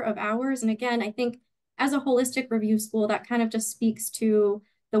number of hours. And again, I think as a holistic review school, that kind of just speaks to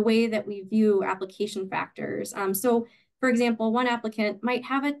the way that we view application factors. So for example, one applicant might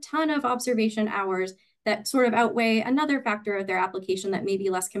have a ton of observation hours that sort of outweigh another factor of their application that may be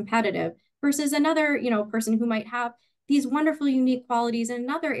less competitive versus another, person who might have these wonderful unique qualities in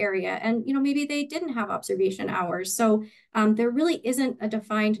another area. And, maybe they didn't have observation hours. So there really isn't a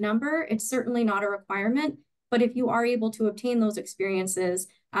defined number. It's certainly not a requirement. But if you are able to obtain those experiences,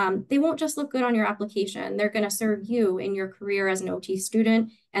 they won't just look good on your application. They're going to serve you in your career as an OT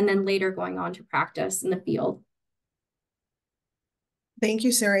student and then later going on to practice in the field. Thank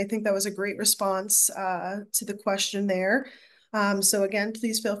you, Sarah. I think that was a great response to the question there. So again,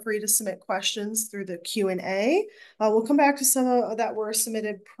 please feel free to submit questions through the Q&A. We'll come back to some that were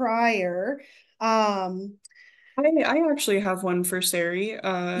submitted prior. I actually have one for Sari.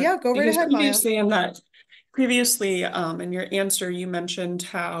 Yeah, go right Because ahead, Maya. previously, in your answer, you mentioned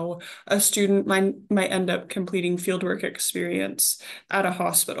how a student might end up completing fieldwork experience at a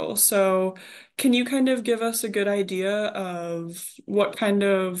hospital. So, can you kind of give us a good idea of what kind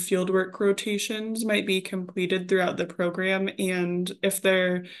of fieldwork rotations might be completed throughout the program, and if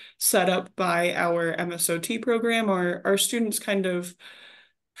they're set up by our M.S.O.T program, or are students kind of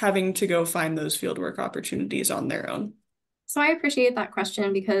having to go find those fieldwork opportunities on their own? So I appreciate that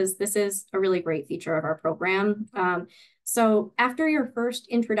question because this is a really great feature of our program. So after your first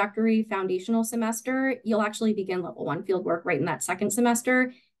introductory foundational semester, you'll actually begin level 1 fieldwork right in that second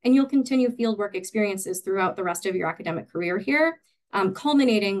semester, and you'll continue fieldwork experiences throughout the rest of your academic career here,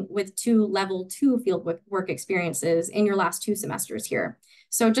 culminating with 2 level 2 fieldwork experiences in your last 2 semesters here.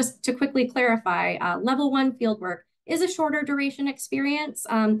 So just to quickly clarify, level 1 fieldwork is a shorter duration experience,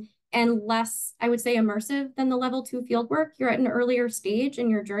 and less, I would say, immersive than the level 2 fieldwork. You're at an earlier stage in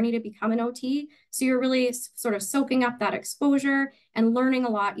your journey to become an OT. So you're really sort of soaking up that exposure and learning a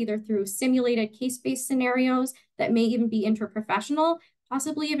lot, either through simulated case-based scenarios that may even be interprofessional,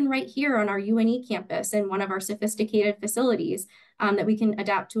 possibly even right here on our UNE campus in one of our sophisticated facilities that we can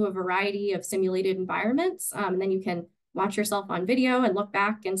adapt to a variety of simulated environments. And then you can watch yourself on video and look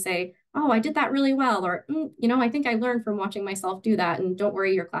back and say, oh, I did that really well, or, I think I learned from watching myself do that, and don't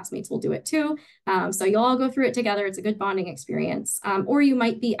worry, your classmates will do it too. So you'll all go through it together. It's a good bonding experience. Or you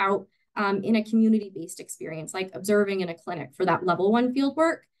might be out in a community-based experience, like observing in a clinic for that level 1 field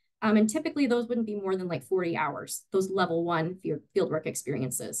work. And typically those wouldn't be more than like 40 hours, those level 1 fieldwork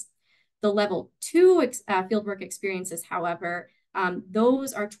experiences. The level 2 fieldwork experiences, however,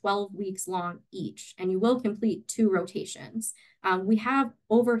 those are 12 weeks long each, and you will complete 2 rotations. We have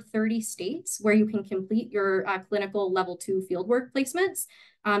over 30 states where you can complete your clinical level 2 fieldwork placements,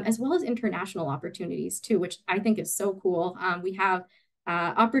 as well as international opportunities too, which I think is so cool. We have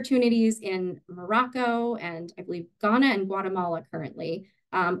opportunities in Morocco and I believe Ghana and Guatemala currently,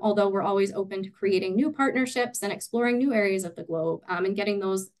 although we're always open to creating new partnerships and exploring new areas of the globe and getting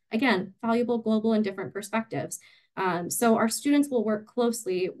those, again, valuable global and different perspectives. So our students will work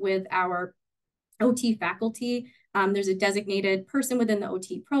closely with our OT faculty. There's a designated person within the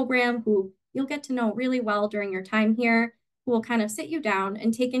OT program who you'll get to know really well during your time here, who will kind of sit you down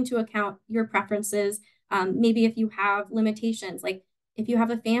and take into account your preferences. Maybe if you have limitations, like if you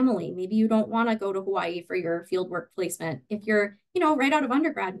have a family, maybe you don't want to go to Hawaii for your fieldwork placement. If you're, right out of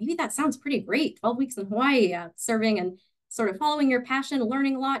undergrad, maybe that sounds pretty great. 12 weeks in Hawaii, serving and sort of following your passion,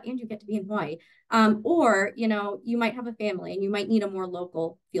 learning a lot, and you get to be in Hawaii. Or, you might have a family and you might need a more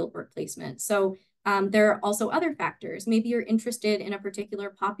local fieldwork placement. So there are also other factors. Maybe you're interested in a particular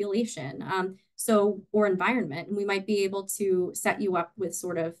population, or environment, and we might be able to set you up with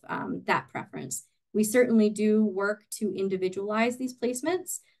sort of that preference. We certainly do work to individualize these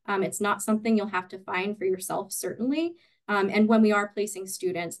placements. It's not something you'll have to find for yourself, certainly. And when we are placing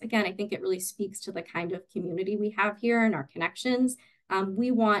students, again, I think it really speaks to the kind of community we have here and our connections.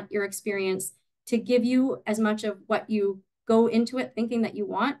 We want your experience to give you as much of what you go into it thinking that you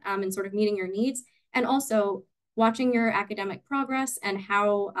want and sort of meeting your needs, and also watching your academic progress and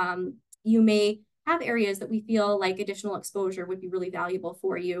how you may have areas that we feel like additional exposure would be really valuable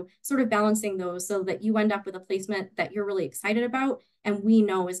for you, sort of balancing those so that you end up with a placement that you're really excited about and we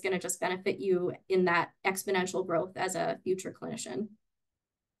know is going to just benefit you in that exponential growth as a future clinician.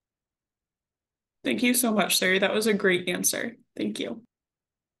 Thank you so much, Sari. That was a great answer. Thank you.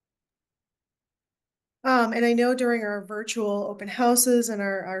 And I know during our virtual open houses and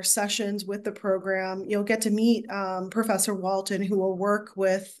our sessions with the program, you'll get to meet Professor Walton, who will work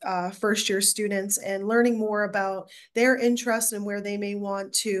with first year students and learning more about their interests and where they may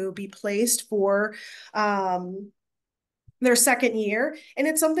want to be placed for their second year. And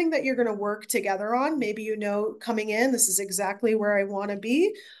it's something that you're going to work together on. Maybe you know coming in, this is exactly where I want to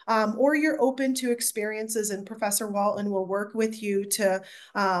be. Or you're open to experiences, and Professor Walton will work with you to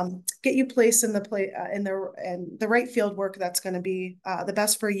get you placed in the right field work that's going to be the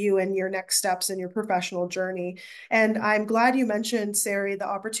best for you and your next steps in your professional journey. And I'm glad you mentioned, Sari, the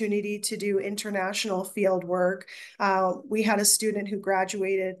opportunity to do international field work. We had a student who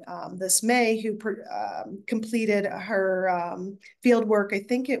graduated this May who completed her field work. I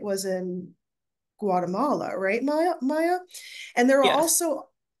think it was in Guatemala, right, Maya? And there are Yes.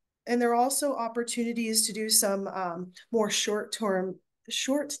 also opportunities to do some more short-term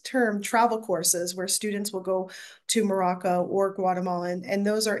travel courses where students will go to Morocco or Guatemala, and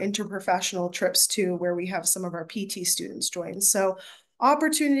those are interprofessional trips too, where we have some of our PT students join. So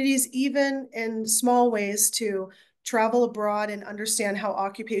opportunities, even in small ways, to travel abroad and understand how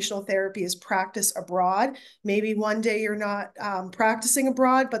occupational therapy is practiced abroad. Maybe one day you're not practicing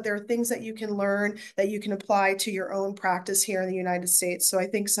abroad, but there are things that you can learn that you can apply to your own practice here in the United States. So I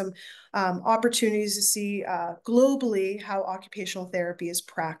think some opportunities to see globally how occupational therapy is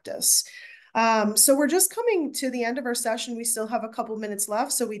practiced. So we're just coming to the end of our session. We still have a couple minutes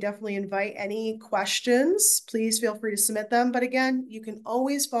left, so we definitely invite any questions. Please feel free to submit them. But again, you can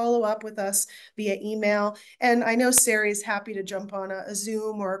always follow up with us via email. And I know Sari is happy to jump on a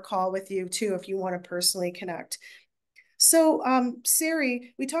Zoom or a call with you too if you want to personally connect. So,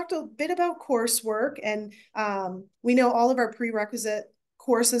 Sari, we talked a bit about coursework, and we know all of our prerequisite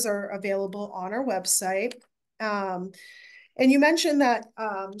courses are available on our website. And you mentioned that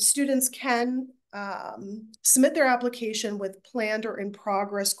students can submit their application with planned or in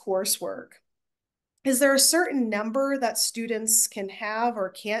progress coursework. Is there a certain number that students can have or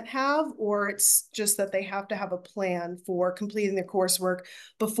can't have, or it's just that they have to have a plan for completing their coursework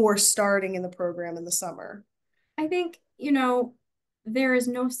before starting in the program in the summer? I think, there is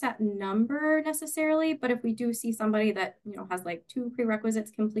no set number necessarily, but if we do see somebody that, has like two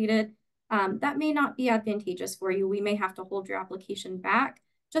prerequisites completed, that may not be advantageous for you. We may have to hold your application back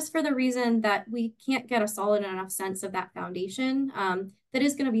just for the reason that we can't get a solid enough sense of that foundation that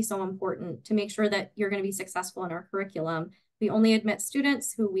is going to be so important to make sure that you're going to be successful in our curriculum. We only admit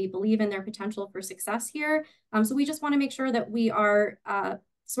students who we believe in their potential for success here. So we just want to make sure that we are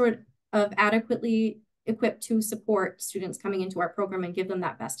sort of adequately equipped to support students coming into our program and give them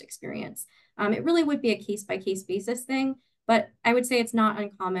that best experience. It really would be a case-by-case basis thing, but I would say it's not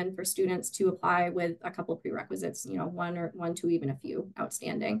uncommon for students to apply with a couple of prerequisites, one, two, even a few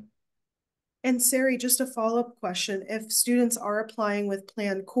outstanding. And Sari, just a follow-up question. If students are applying with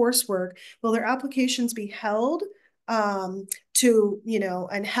planned coursework, will their applications be held and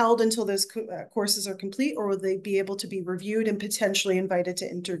held until those courses are complete, or will they be able to be reviewed and potentially invited to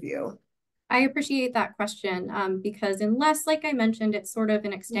interview? I appreciate that question because unless, like I mentioned, it's sort of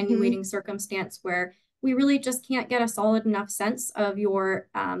an extenuating circumstance where we really just can't get a solid enough sense of your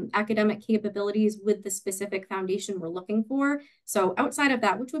academic capabilities with the specific foundation we're looking for. So outside of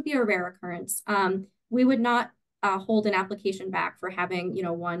that, which would be a rare occurrence, we would not hold an application back for having,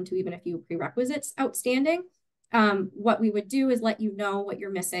 one to even a few prerequisites outstanding. What we would do is let you know what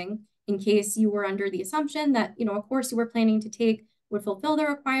you're missing in case you were under the assumption that, a course you were planning to take would fulfill the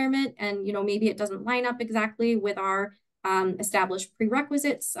requirement, and maybe it doesn't line up exactly with our established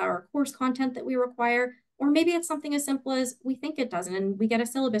prerequisites or course content that we require, or maybe it's something as simple as we think it doesn't, and we get a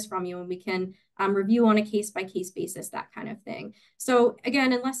syllabus from you and we can review on a case-by-case basis, that kind of thing. So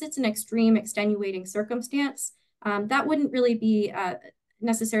again, unless it's an extreme extenuating circumstance, that wouldn't really be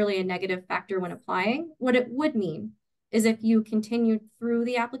necessarily a negative factor when applying. What it would mean is if you continued through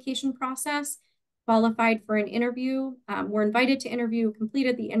the application process, qualified for an interview, were invited to interview,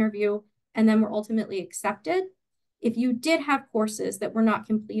 completed the interview, and then were ultimately accepted. If you did have courses that were not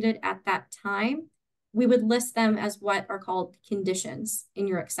completed at that time, we would list them as what are called conditions in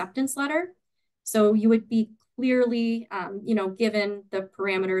your acceptance letter. So you would be clearly, given the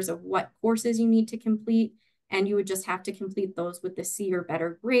parameters of what courses you need to complete, and you would just have to complete those with the C or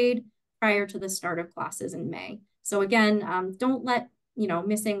better grade prior to the start of classes in May. So again, don't let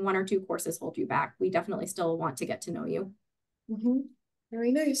missing one or two courses hold you back. We definitely still want to get to know you.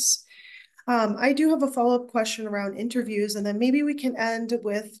 Very nice. I do have a follow-up question around interviews, and then maybe we can end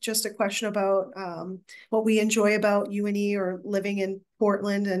with just a question about what we enjoy about UNE or living in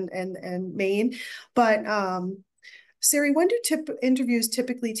Portland and Maine. But Sari, when do interviews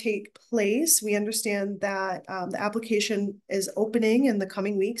typically take place? We understand that the application is opening in the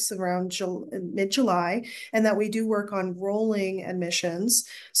coming weeks around mid-July, and that we do work on rolling admissions.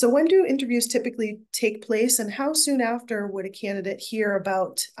 So when do interviews typically take place, and how soon after would a candidate hear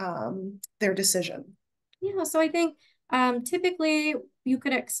about their decision? Yeah, so I think typically you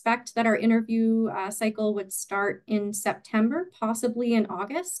could expect that our interview cycle would start in September, possibly in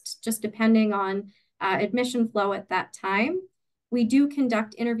August, just depending on admission flow at that time. We do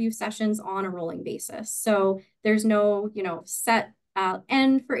conduct interview sessions on a rolling basis. So there's no, set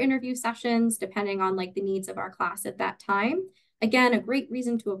end for interview sessions depending on like the needs of our class at that time. Again, a great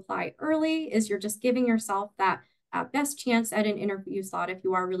reason to apply early is you're just giving yourself that best chance at an interview slot if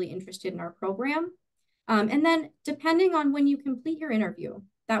you are really interested in our program. And then depending on when you complete your interview,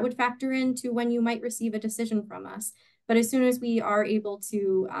 that would factor into when you might receive a decision from us. But as soon as we are able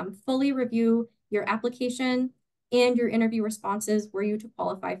to fully review your application and your interview responses were you to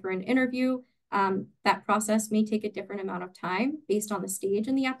qualify for an interview, that process may take a different amount of time based on the stage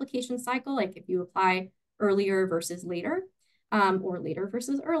in the application cycle, like if you apply earlier versus later. Or later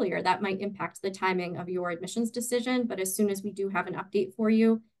versus earlier. That might impact the timing of your admissions decision, but as soon as we do have an update for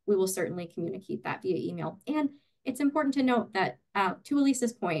you, we will certainly communicate that via email. And it's important to note that to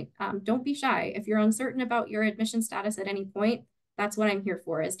Elise's point, don't be shy. If you're uncertain about your admission status at any point, that's what I'm here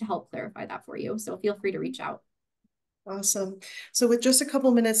for, is to help clarify that for you. So feel free to reach out. Awesome. So with just a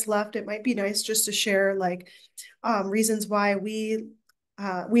couple minutes left, it might be nice just to share like reasons why we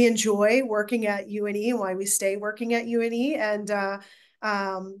enjoy working at UNE and why we stay working at UNE, and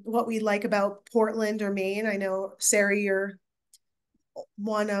what we like about Portland or Maine. I know, Sari, you're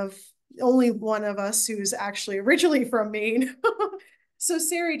only one of us who's actually originally from Maine. So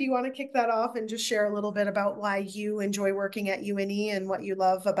Sari, do you want to kick that off and just share a little bit about why you enjoy working at UNE and what you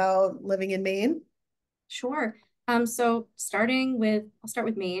love about living in Maine? Sure. So I'll start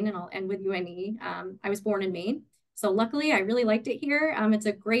with Maine and I'll end with UNE. I was born in Maine. So luckily I really liked it here. It's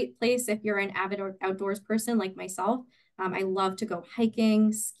a great place if you're an avid outdoors person like myself. I love to go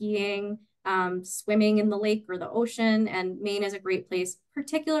hiking, skiing, swimming in the lake or the ocean. And Maine is a great place,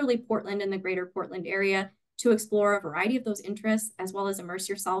 particularly Portland and the greater Portland area, to explore a variety of those interests, as well as immerse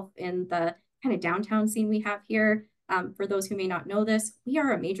yourself in the kind of downtown scene we have here. For those who may not know this, we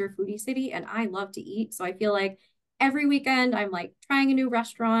are a major foodie city and I love to eat. So I feel like every weekend I'm like trying a new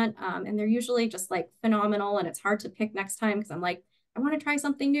restaurant, and they're usually just like phenomenal, and it's hard to pick next time because I'm like, I want to try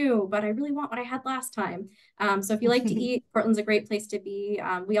something new, but I really want what I had last time. So if you like to eat, Portland's a great place to be.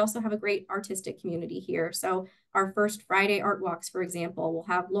 We also have a great artistic community here. So our first Friday art walks, for example, we'll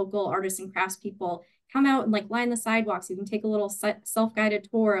have local artists and craftspeople come out and like line the sidewalks. You can take a little self-guided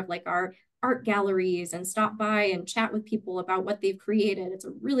tour of like our art galleries and stop by and chat with people about what they've created. It's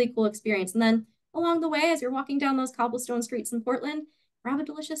a really cool experience. And then along the way, as you're walking down those cobblestone streets in Portland, grab a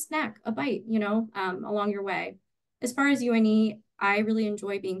delicious snack, a bite, along your way. As far as UNE, I really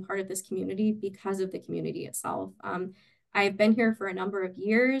enjoy being part of this community because of the community itself. I've been here for a number of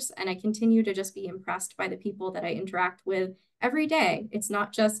years and I continue to just be impressed by the people that I interact with every day. It's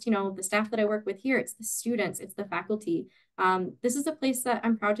not just, the staff that I work with here, it's the students, it's the faculty. This is a place that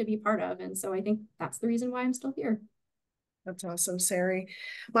I'm proud to be part of. And so I think that's the reason why I'm still here. That's awesome, Sari.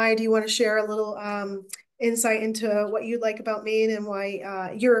 Maya, do you want to share a little insight into what you like about Maine and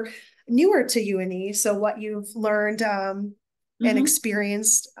why you're newer to UNE? So what you've learned and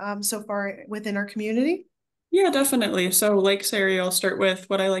experienced so far within our community? Yeah, definitely. So like Sari, I'll start with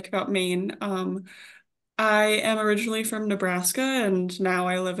what I like about Maine. I am originally from Nebraska and now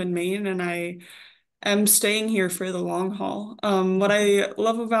I live in Maine, and I am staying here for the long haul. What I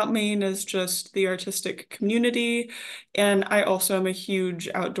love about Maine is just the artistic community, and I also am a huge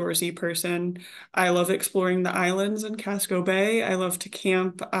outdoorsy person. I love exploring the islands in Casco Bay. I love to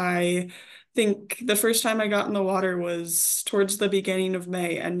camp. I think the first time I got in the water was towards the beginning of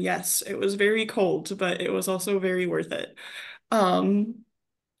May, and yes, it was very cold, but it was also very worth it. Um,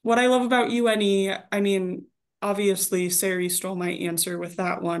 what I love about UNE, I mean, obviously, Sari stole my answer with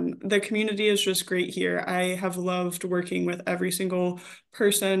that one. The community is just great here. I have loved working with every single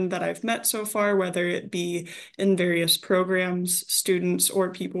person that I've met so far, whether it be in various programs, students,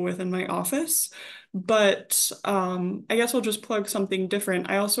 or people within my office. But I guess I'll just plug something different.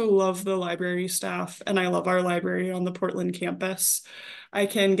 I also love the library staff, and I love our library on the Portland campus. I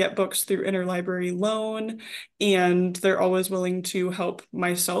can get books through interlibrary loan, and they're always willing to help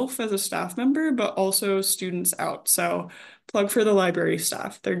myself as a staff member, but also students out. So plug for the library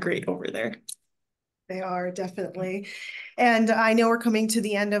staff. They're great over there. They are, definitely. And I know we're coming to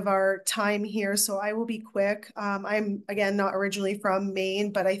the end of our time here, so I will be quick. I'm, again, not originally from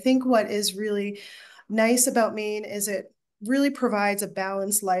Maine, but I think what is really nice about Maine is it really provides a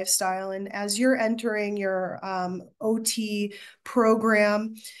balanced lifestyle. And as you're entering your OT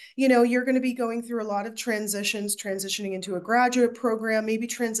program, you know, you're going to be going through a lot of transitions, transitioning into a graduate program, maybe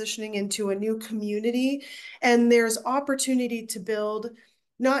transitioning into a new community. And there's opportunity to build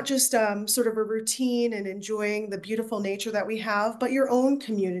not just sort of a routine and enjoying the beautiful nature that we have, but your own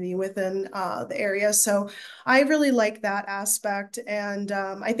community within the area. So I really like that aspect. And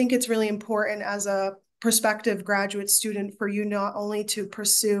I think it's really important as a prospective graduate student for you not only to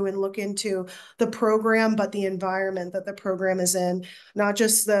pursue and look into the program, but the environment that the program is in, not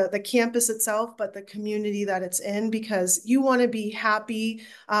just the campus itself, but the community that it's in, because you want to be happy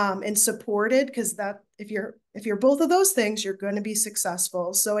and supported, because that if you're both of those things, you're going to be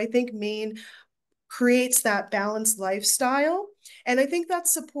successful. So I think Maine creates that balanced lifestyle. And I think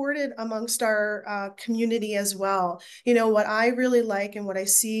that's supported amongst our community as well. You know, what I really like and what I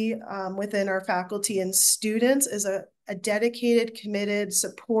see within our faculty and students is a dedicated, committed,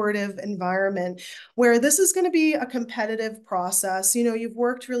 supportive environment where this is going to be a competitive process. You know, you've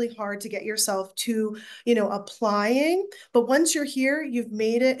worked really hard to get yourself to, you know, applying, but once you're here, you've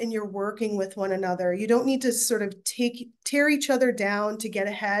made it and you're working with one another. You don't need to sort of tear each other down to get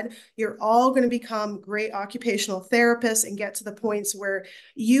ahead. You're all going to become great occupational therapists and get to the points where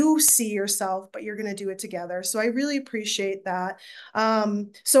you see yourself, but you're going to do it together. So I really appreciate that.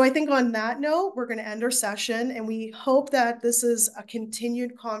 So I think on that note, we're going to end our session, and we hope that this is a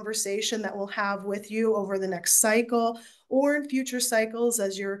continued conversation that we'll have with you over the next cycle or in future cycles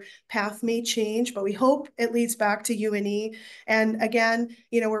as your path may change, but we hope it leads back to UNE. And again,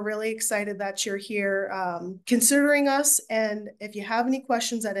 you know, we're really excited that you're here considering us. And if you have any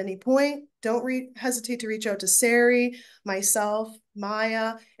questions at any point, don't hesitate to reach out to Sari, myself,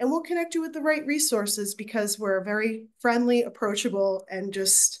 Maya, and we'll connect you with the right resources, because we're a very friendly, approachable, and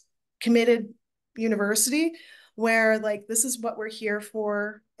just committed university where like this is what we're here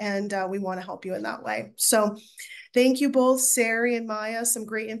for, and we want to help you in that way. So thank you both, Sari and Maya. Some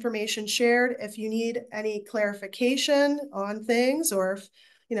great information shared. If you need any clarification on things, or if,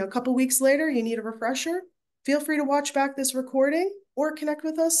 you know, a couple weeks later you need a refresher, feel free to watch back this recording or connect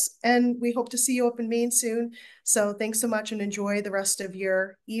with us. And we hope to see you up in Maine soon. So thanks so much and enjoy the rest of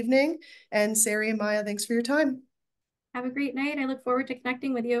your evening. And Sari and Maya, thanks for your time. Have a great night. I look forward to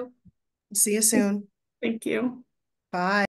connecting with you. See you soon. Thank you. Bye.